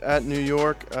Mavericks at New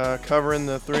York, covering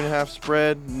the 3.5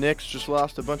 spread. Knicks just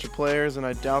lost a bunch of players, and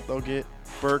I doubt they'll get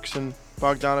Burks and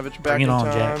Bogdanovich back in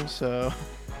time. Jack. So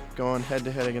going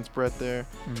head-to-head against Brett there.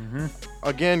 Mm-hmm.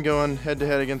 Again, going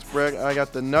head-to-head against Brett, I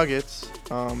got the Nuggets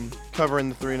covering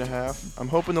the 3.5. I'm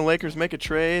hoping the Lakers make a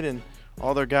trade and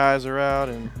all their guys are out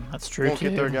and that's true won't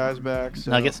get their guys back.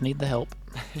 So. Nuggets need the help.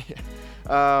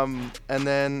 And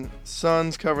then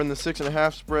Suns covering the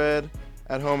 6.5 spread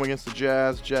at home against the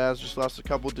Jazz. Jazz just lost a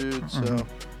couple dudes, so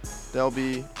they'll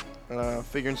be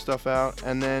figuring stuff out.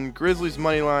 And then Grizzlies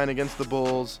money line against the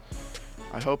Bulls.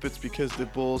 I hope it's because the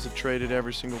Bulls have traded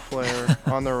every single player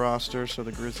on their roster, so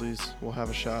the Grizzlies will have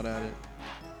a shot at it.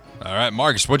 All right,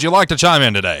 Marcus, would you like to chime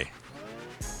in today?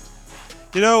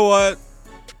 You know what?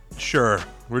 Sure.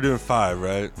 We're doing 5,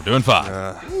 right? We're doing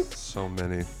 5. So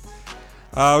many. We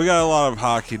got a lot of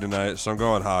hockey tonight, so I'm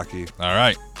going hockey. All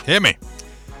right. Hit me.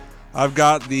 I've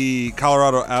got the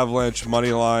Colorado Avalanche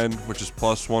money line, which is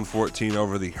plus 114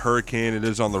 over the Hurricane. It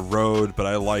is on the road, but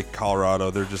I like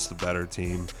Colorado. They're just the better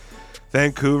team.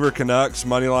 Vancouver Canucks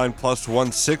money line plus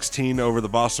 116 over the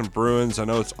Boston Bruins. I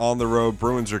know it's on the road.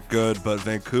 Bruins are good, but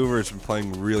Vancouver has been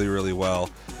playing really, really well.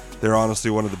 They're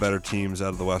honestly one of the better teams out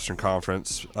of the Western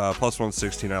Conference. Plus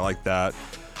 116, I like that.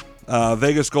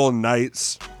 Vegas Golden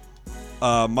Knights,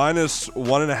 minus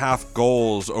 1.5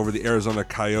 goals over the Arizona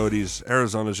Coyotes.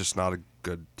 Arizona's just not a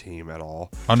good team at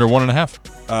all. Under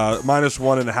 1.5? Minus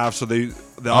 1.5, so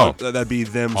that'd be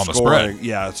them on scoring. The spread.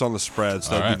 Yeah, it's on the spread,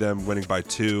 so that'd be them winning by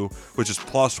 2, which is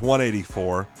plus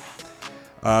 184.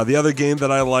 The other game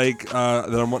that I like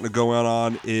that I'm wanting to go out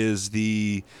on is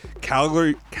the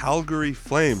Calgary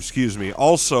Flames,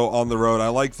 also on the road. I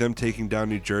like them taking down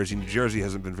New Jersey. New Jersey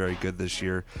hasn't been very good this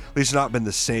year, at least not been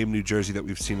the same New Jersey that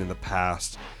we've seen in the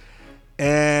past.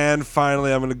 And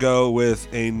finally, I'm going to go with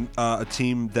a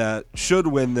team that should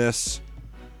win this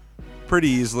pretty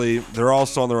easily. They're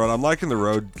also on the road. I'm liking the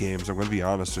road games, I'm going to be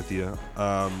honest with you.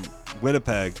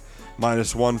 Winnipeg,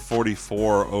 minus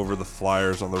 144 over the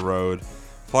Flyers on the road.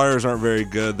 Flyers aren't very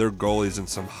good. Their goalie's in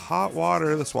some hot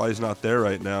water. That's why he's not there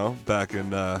right now, back in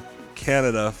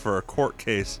Canada for a court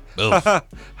case.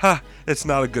 It's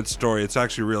not a good story. It's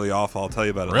actually really awful. I'll tell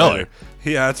you about it later.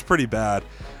 Yeah, it's pretty bad.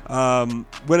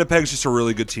 Winnipeg's just a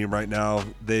really good team right now.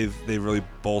 They've really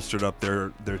bolstered up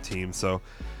their team. So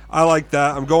I like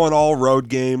that. I'm going all road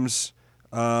games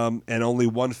and only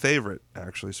one favorite,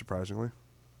 actually, surprisingly.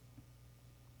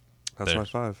 That's my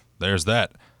 5. There's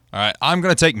that. All right, I'm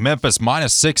going to take Memphis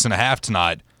minus 6.5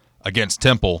 tonight against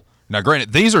Temple. Now,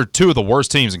 granted, these are 2 of the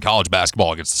worst teams in college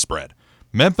basketball against the spread.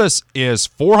 Memphis is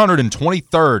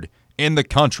 423rd in the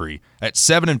country at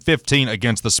 7-15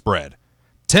 against the spread.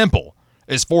 Temple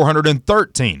is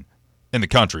 413 in the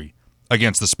country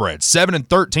against the spread.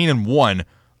 7-13-1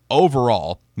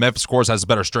 overall. Memphis, of course, has a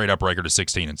better straight-up record of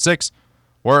 16-6,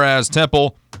 whereas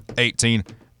Temple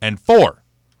 18-4.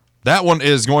 That one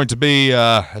is going to be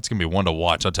it's going to be one to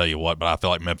watch, I'll tell you what, but I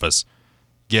feel like Memphis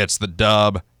gets the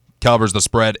dub, covers the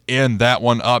spread in that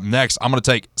one. Up next, I'm going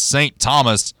to take St.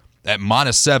 Thomas at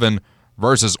minus 7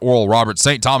 versus Oral Roberts.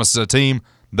 St. Thomas is a team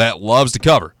that loves to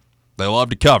cover. They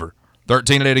love to cover.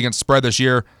 13-8 against the spread this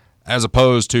year as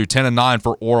opposed to 10-9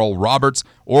 for Oral Roberts.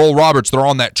 Oral Roberts, they're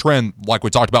on that trend like we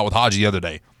talked about with Haji the other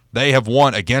day. They have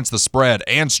won against the spread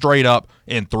and straight up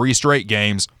in 3 straight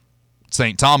games.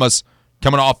 St. Thomas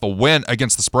coming off a win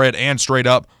against the spread and straight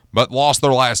up, but lost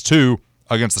their last 2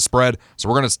 against the spread. So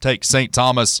we're going to take St.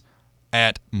 Thomas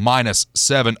at minus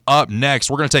 7. Up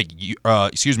next, we're going to take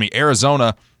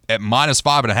Arizona at minus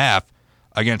 5.5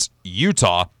 against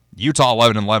Utah. Utah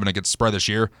 11-11 against the spread this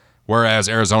year, whereas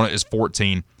Arizona is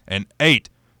 14-8.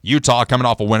 Utah coming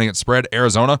off a win against the spread.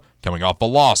 Arizona coming off a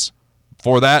loss.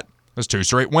 Before that, there's 2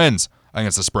 straight wins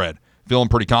against the spread. Feeling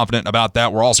pretty confident about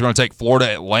that. We're also going to take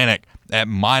Florida Atlantic at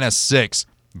minus 6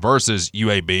 versus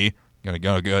UAB. Going to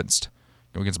go against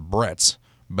Brett's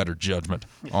better judgment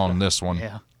on this one.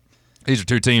 Yeah. These are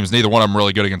 2 teams, neither one of them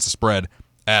really good against the spread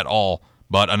at all.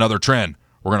 But another trend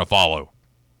we're going to follow.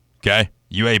 Okay?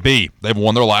 UAB, they've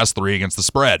won their last 3 against the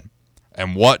spread.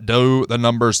 And what do the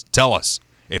numbers tell us?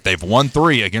 If they've won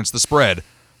 3 against the spread,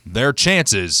 their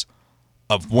chances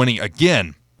of winning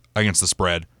again against the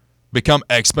spread become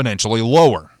exponentially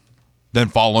lower than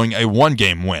following a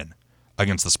 1-game win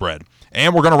against the spread.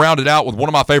 And we're going to round it out with one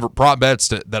of my favorite prop bets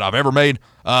that I've ever made,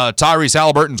 Tyrese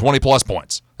Halliburton, 20-plus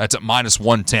points. That's at minus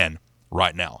 110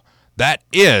 right now. That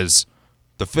is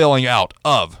the filling out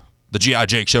of the G.I.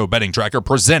 Jake Show betting tracker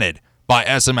presented by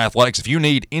SM Athletics. If you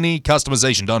need any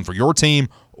customization done for your team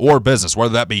or business,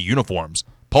 whether that be uniforms,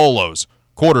 polos,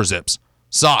 quarter zips,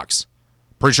 socks,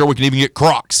 pretty sure we can even get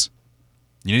Crocs,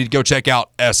 you need to go check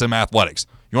out SM Athletics.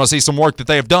 You want to see some work that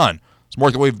they have done, some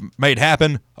work that we've made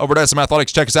happen over at SM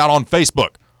Athletics, check us out on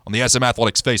Facebook, on the SM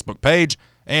Athletics Facebook page.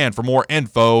 And for more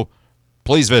info,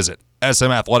 please visit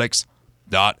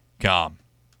smathletics.com.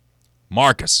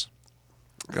 Marcus.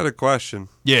 I got a question.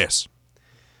 Yes.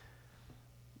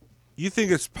 You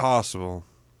think it's possible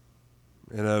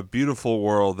in a beautiful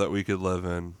world that we could live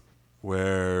in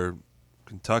where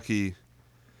Kentucky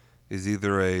is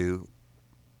either a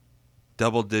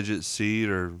double-digit seed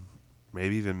or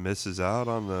maybe even misses out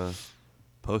on the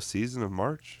postseason of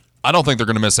March? I don't think they're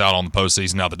going to miss out on the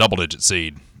postseason. Now, the double-digit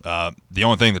seed, the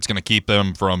only thing that's going to keep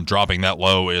them from dropping that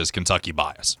low is Kentucky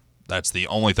bias. That's the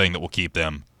only thing that will keep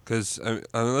them. Because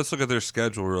let's look at their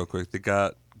schedule real quick. They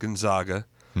got Gonzaga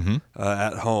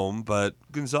at home, but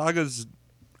Gonzaga's,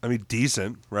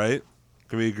 decent, right?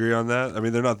 Can we agree on that?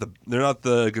 They're not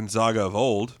the Gonzaga of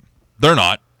old. They're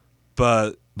not,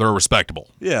 but they're respectable.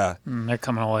 Yeah, they're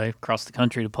coming away across the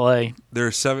country to play. They're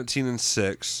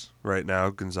 17-6 right now,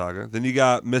 Gonzaga. Then you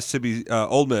got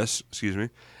Ole Miss,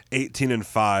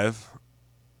 18-5.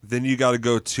 Then you got to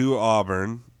go to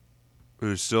Auburn,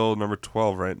 who's still number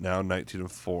 12 right now,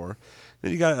 19-4.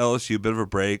 Then you got LSU, bit of a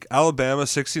break. Alabama,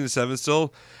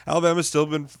 16-7. Alabama's still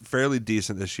been fairly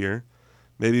decent this year.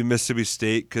 Maybe Mississippi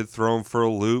State could throw them for a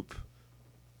loop.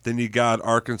 Then you got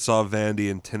Arkansas, Vandy,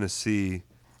 and Tennessee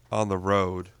on the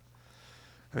road.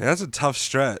 That's a tough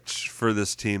stretch for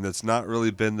this team that's not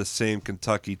really been the same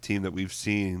Kentucky team that we've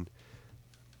seen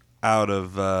out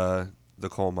of the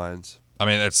coal mines.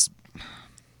 It's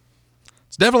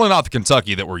definitely not the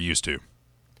Kentucky that we're used to.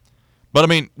 But,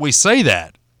 we say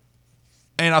that,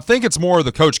 and I think it's more of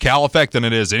the Coach Cal effect than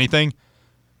it is anything.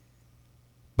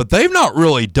 But they've not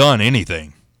really done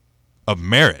anything of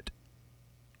merit,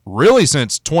 really,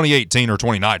 since 2018 or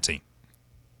 2019.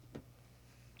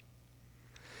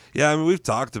 Yeah, we've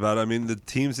talked about it. The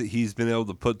teams that he's been able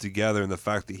to put together and the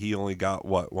fact that he only got,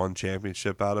 one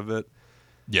championship out of it?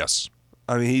 Yes.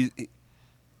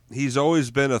 He's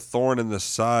always been a thorn in the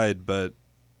side, but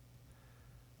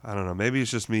I don't know. Maybe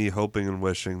it's just me hoping and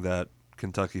wishing that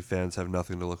Kentucky fans have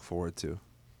nothing to look forward to.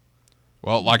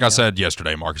 Well, like I said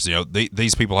yesterday, Marcus,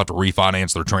 these people have to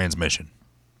refinance their transmission.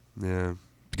 Yeah.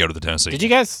 To go to the Tennessee. Did you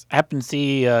guys happen to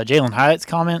see Jalen Hyatt's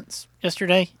comments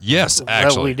yesterday? Yes,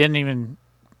 actually. We didn't even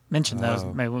mention those.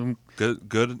 Maybe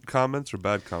good comments or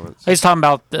bad comments? He's talking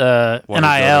about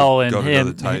NIL and him.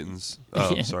 The Titans.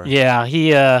 Oh, sorry.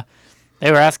 Yeah,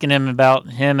 they were asking him about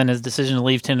him and his decision to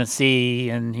leave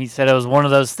Tennessee, and he said it was one of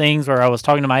those things where I was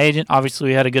talking to my agent. Obviously,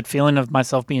 we had a good feeling of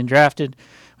myself being drafted.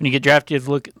 When you get drafted,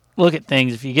 look at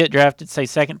things. If you get drafted, say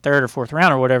second, third, or fourth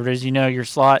round or whatever it is, you know your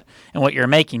slot and what you're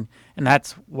making, and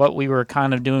that's what we were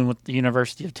kind of doing with the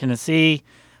University of Tennessee.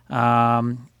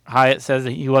 Hyatt says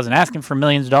that he wasn't asking for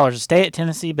millions of dollars to stay at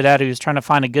Tennessee, but that he was trying to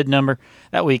find a good number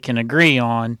that we can agree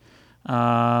on.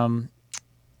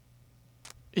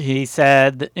 He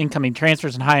said that incoming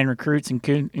transfers and high-end recruits,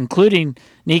 including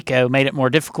Nico, made it more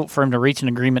difficult for him to reach an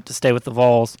agreement to stay with the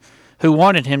Vols, who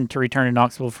wanted him to return to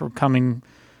Knoxville for coming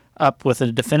up with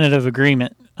a definitive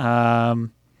agreement.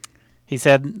 He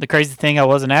said, the crazy thing, I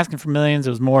wasn't asking for millions.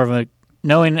 It was more of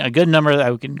knowing a good number that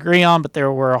we can agree on, but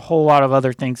there were a whole lot of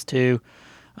other things too.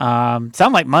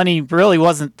 Sound like money really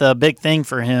wasn't the big thing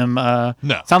for him. No.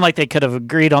 Sound like they could have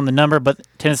agreed on the number, but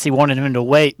Tennessee wanted him to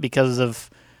wait because of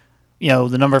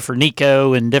the number for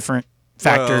Nico and different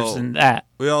factors and that.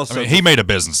 We also he made a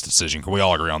business decision. Can we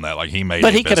all agree on that? He made.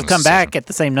 But he could have come back at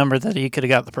the same number that he could have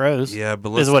got the pros. Yeah,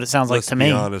 but is what it sounds like to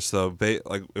me. Let's be honest, though.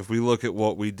 If we look at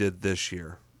what we did this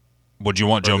year, would you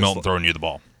want Joe Milton throwing you the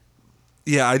ball?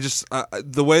 Yeah, I just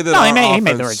the way that he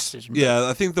made the right decision. Yeah,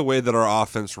 I think the way that our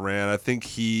offense ran, I think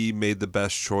he made the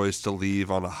best choice to leave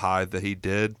on a high that he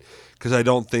did, because I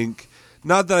don't think.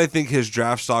 Not that I think his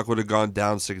draft stock would have gone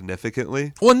down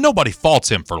significantly. Well, nobody faults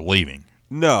him for leaving.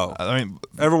 No.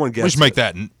 Everyone gets it. We should make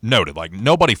that noted.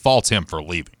 Nobody faults him for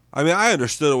leaving. I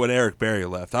understood it when Eric Berry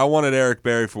left. I wanted Eric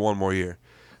Berry for one more year.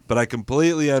 But I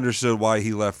completely understood why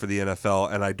he left for the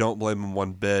NFL, and I don't blame him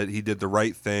one bit. He did the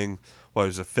right thing. Well, he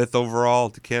was a 5th overall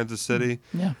to Kansas City.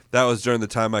 Yeah. That was during the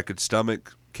time I could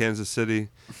stomach Kansas City.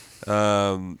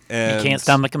 And you can't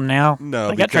stomach him now? No.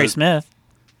 They got Trey Smith.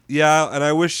 Yeah, and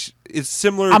I wish it's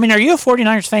similar. I mean, are you a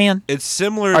 49ers fan? It's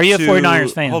similar Are you to, a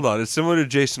 49ers fan? Hold on. It's similar to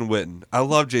Jason Witten. I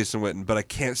love Jason Witten, but I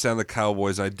can't stand the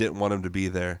Cowboys. I didn't want him to be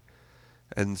there.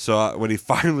 And so when he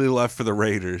finally left for the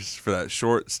Raiders for that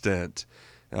short stint,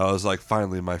 I was like,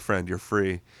 finally, my friend, you're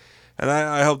free. And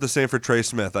I hope the same for Trey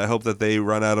Smith. I hope that they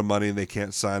run out of money and they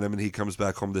can't sign him, and he comes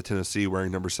back home to Tennessee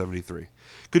wearing number 73.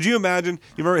 Could you imagine?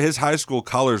 You remember his high school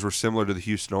colors were similar to the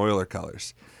Houston Oilers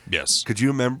colors. Yes. Could you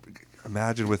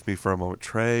imagine with me for a moment,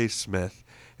 Trey Smith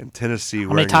in Tennessee.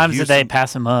 How many times did they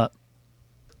pass him up?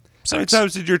 How many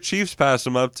times did your Chiefs pass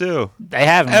him up too? They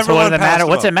haven't. So what does it matter?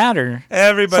 What's it matter?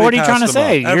 Everybody. So what are you trying to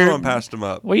say? Everyone passed him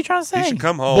up. What are you trying to say? He should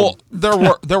come home.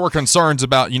 Well, there were concerns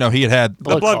about he had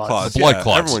the blood clots. Blood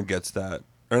clots. Everyone gets that,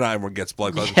 or not everyone gets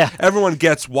blood clots. Yeah. Everyone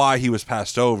gets why he was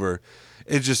passed over.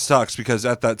 It just sucks because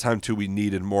at that time too we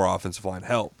needed more offensive line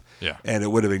help. Yeah, and it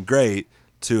would have been great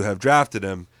to have drafted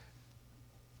him.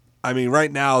 I mean,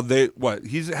 right now he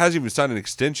hasn't even signed an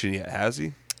extension yet, has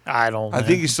he? I don't know. I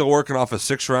think he's still working off a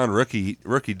 6th-round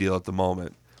rookie deal at the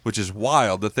moment, which is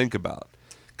wild to think about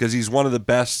because he's one of the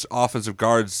best offensive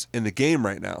guards in the game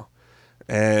right now,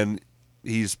 and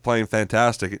he's playing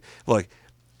fantastic. Like,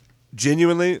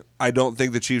 genuinely, I don't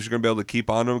think the Chiefs are going to be able to keep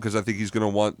on him because I think he's going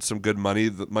to want some good money,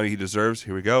 the money he deserves.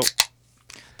 Here we go.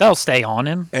 They'll stay on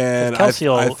him. And Kelsey,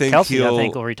 I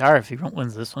think will retire if he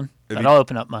wins this one. That'll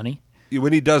open up money.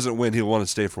 When he doesn't win, he'll want to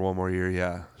stay for one more year,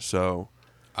 yeah. So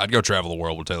I'd go travel the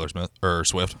world with Taylor Smith or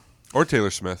Swift. Or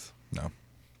Taylor Smith. No.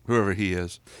 Whoever he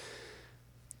is.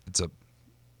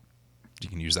 You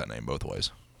can use that name both ways.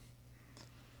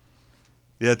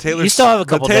 Yeah, Taylor. You still have a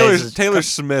couple days. Taylor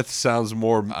Smith sounds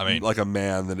more like a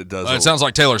man than it does. It sounds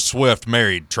like Taylor Swift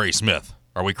married Trey Smith.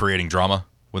 Are we creating drama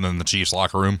within the Chiefs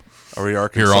locker room? Are we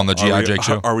here on the G.I. Jake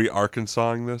show? Are we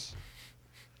Arkansasing this?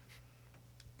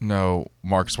 No,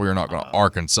 Marcus, we are not going to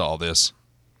Arkansas this.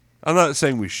 I'm not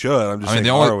saying we should. I'm just saying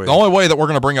the only way that we're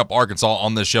going to bring up Arkansas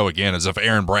on this show again is if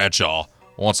Aaron Bradshaw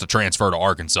wants to transfer to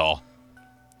Arkansas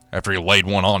after he laid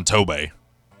one on Tobey.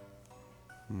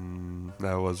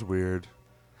 That was weird.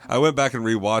 I went back and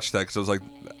rewatched that because I was like,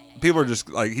 people are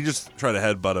just like, he just tried to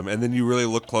headbutt him, and then you really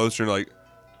look closer and you're like,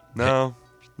 no,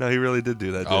 he really did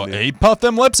do that. Didn't he? He puffed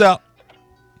them lips out.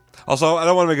 Also, I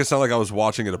don't want to make it sound like I was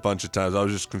watching it a bunch of times. I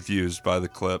was just confused by the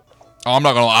clip. Oh, I'm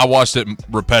not going to lie. I watched it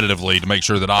repetitively to make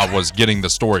sure that I was getting the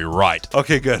story right.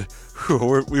 Okay, good.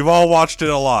 We've all watched it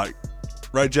a lot.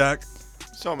 Right, Jack?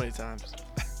 So many times.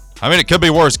 I mean, it could be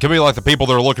worse. It could be like the people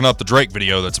that are looking up the Drake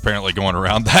video that's apparently going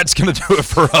around. That's going to do it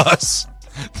for us.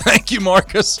 Thank you,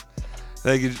 Marcus.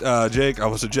 Thank you, Jake. I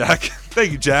was a Jack.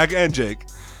 Thank you, Jack and Jake.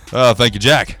 Thank you,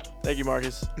 Jack. Thank you,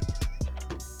 Marcus.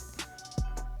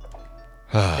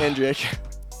 And Jake.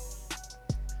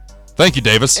 Thank you,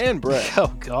 Davis. And Brett. Oh,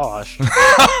 gosh.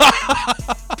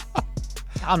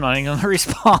 I'm not even going to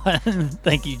respond.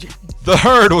 Thank you, Jake. The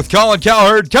Herd with Colin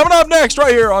Cowherd coming up next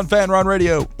right here on Fanrun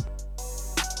Radio.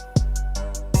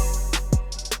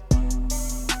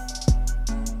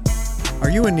 Are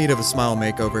you in need of a smile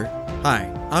makeover? Hi,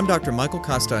 I'm Dr. Michael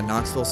Costa in Knoxville,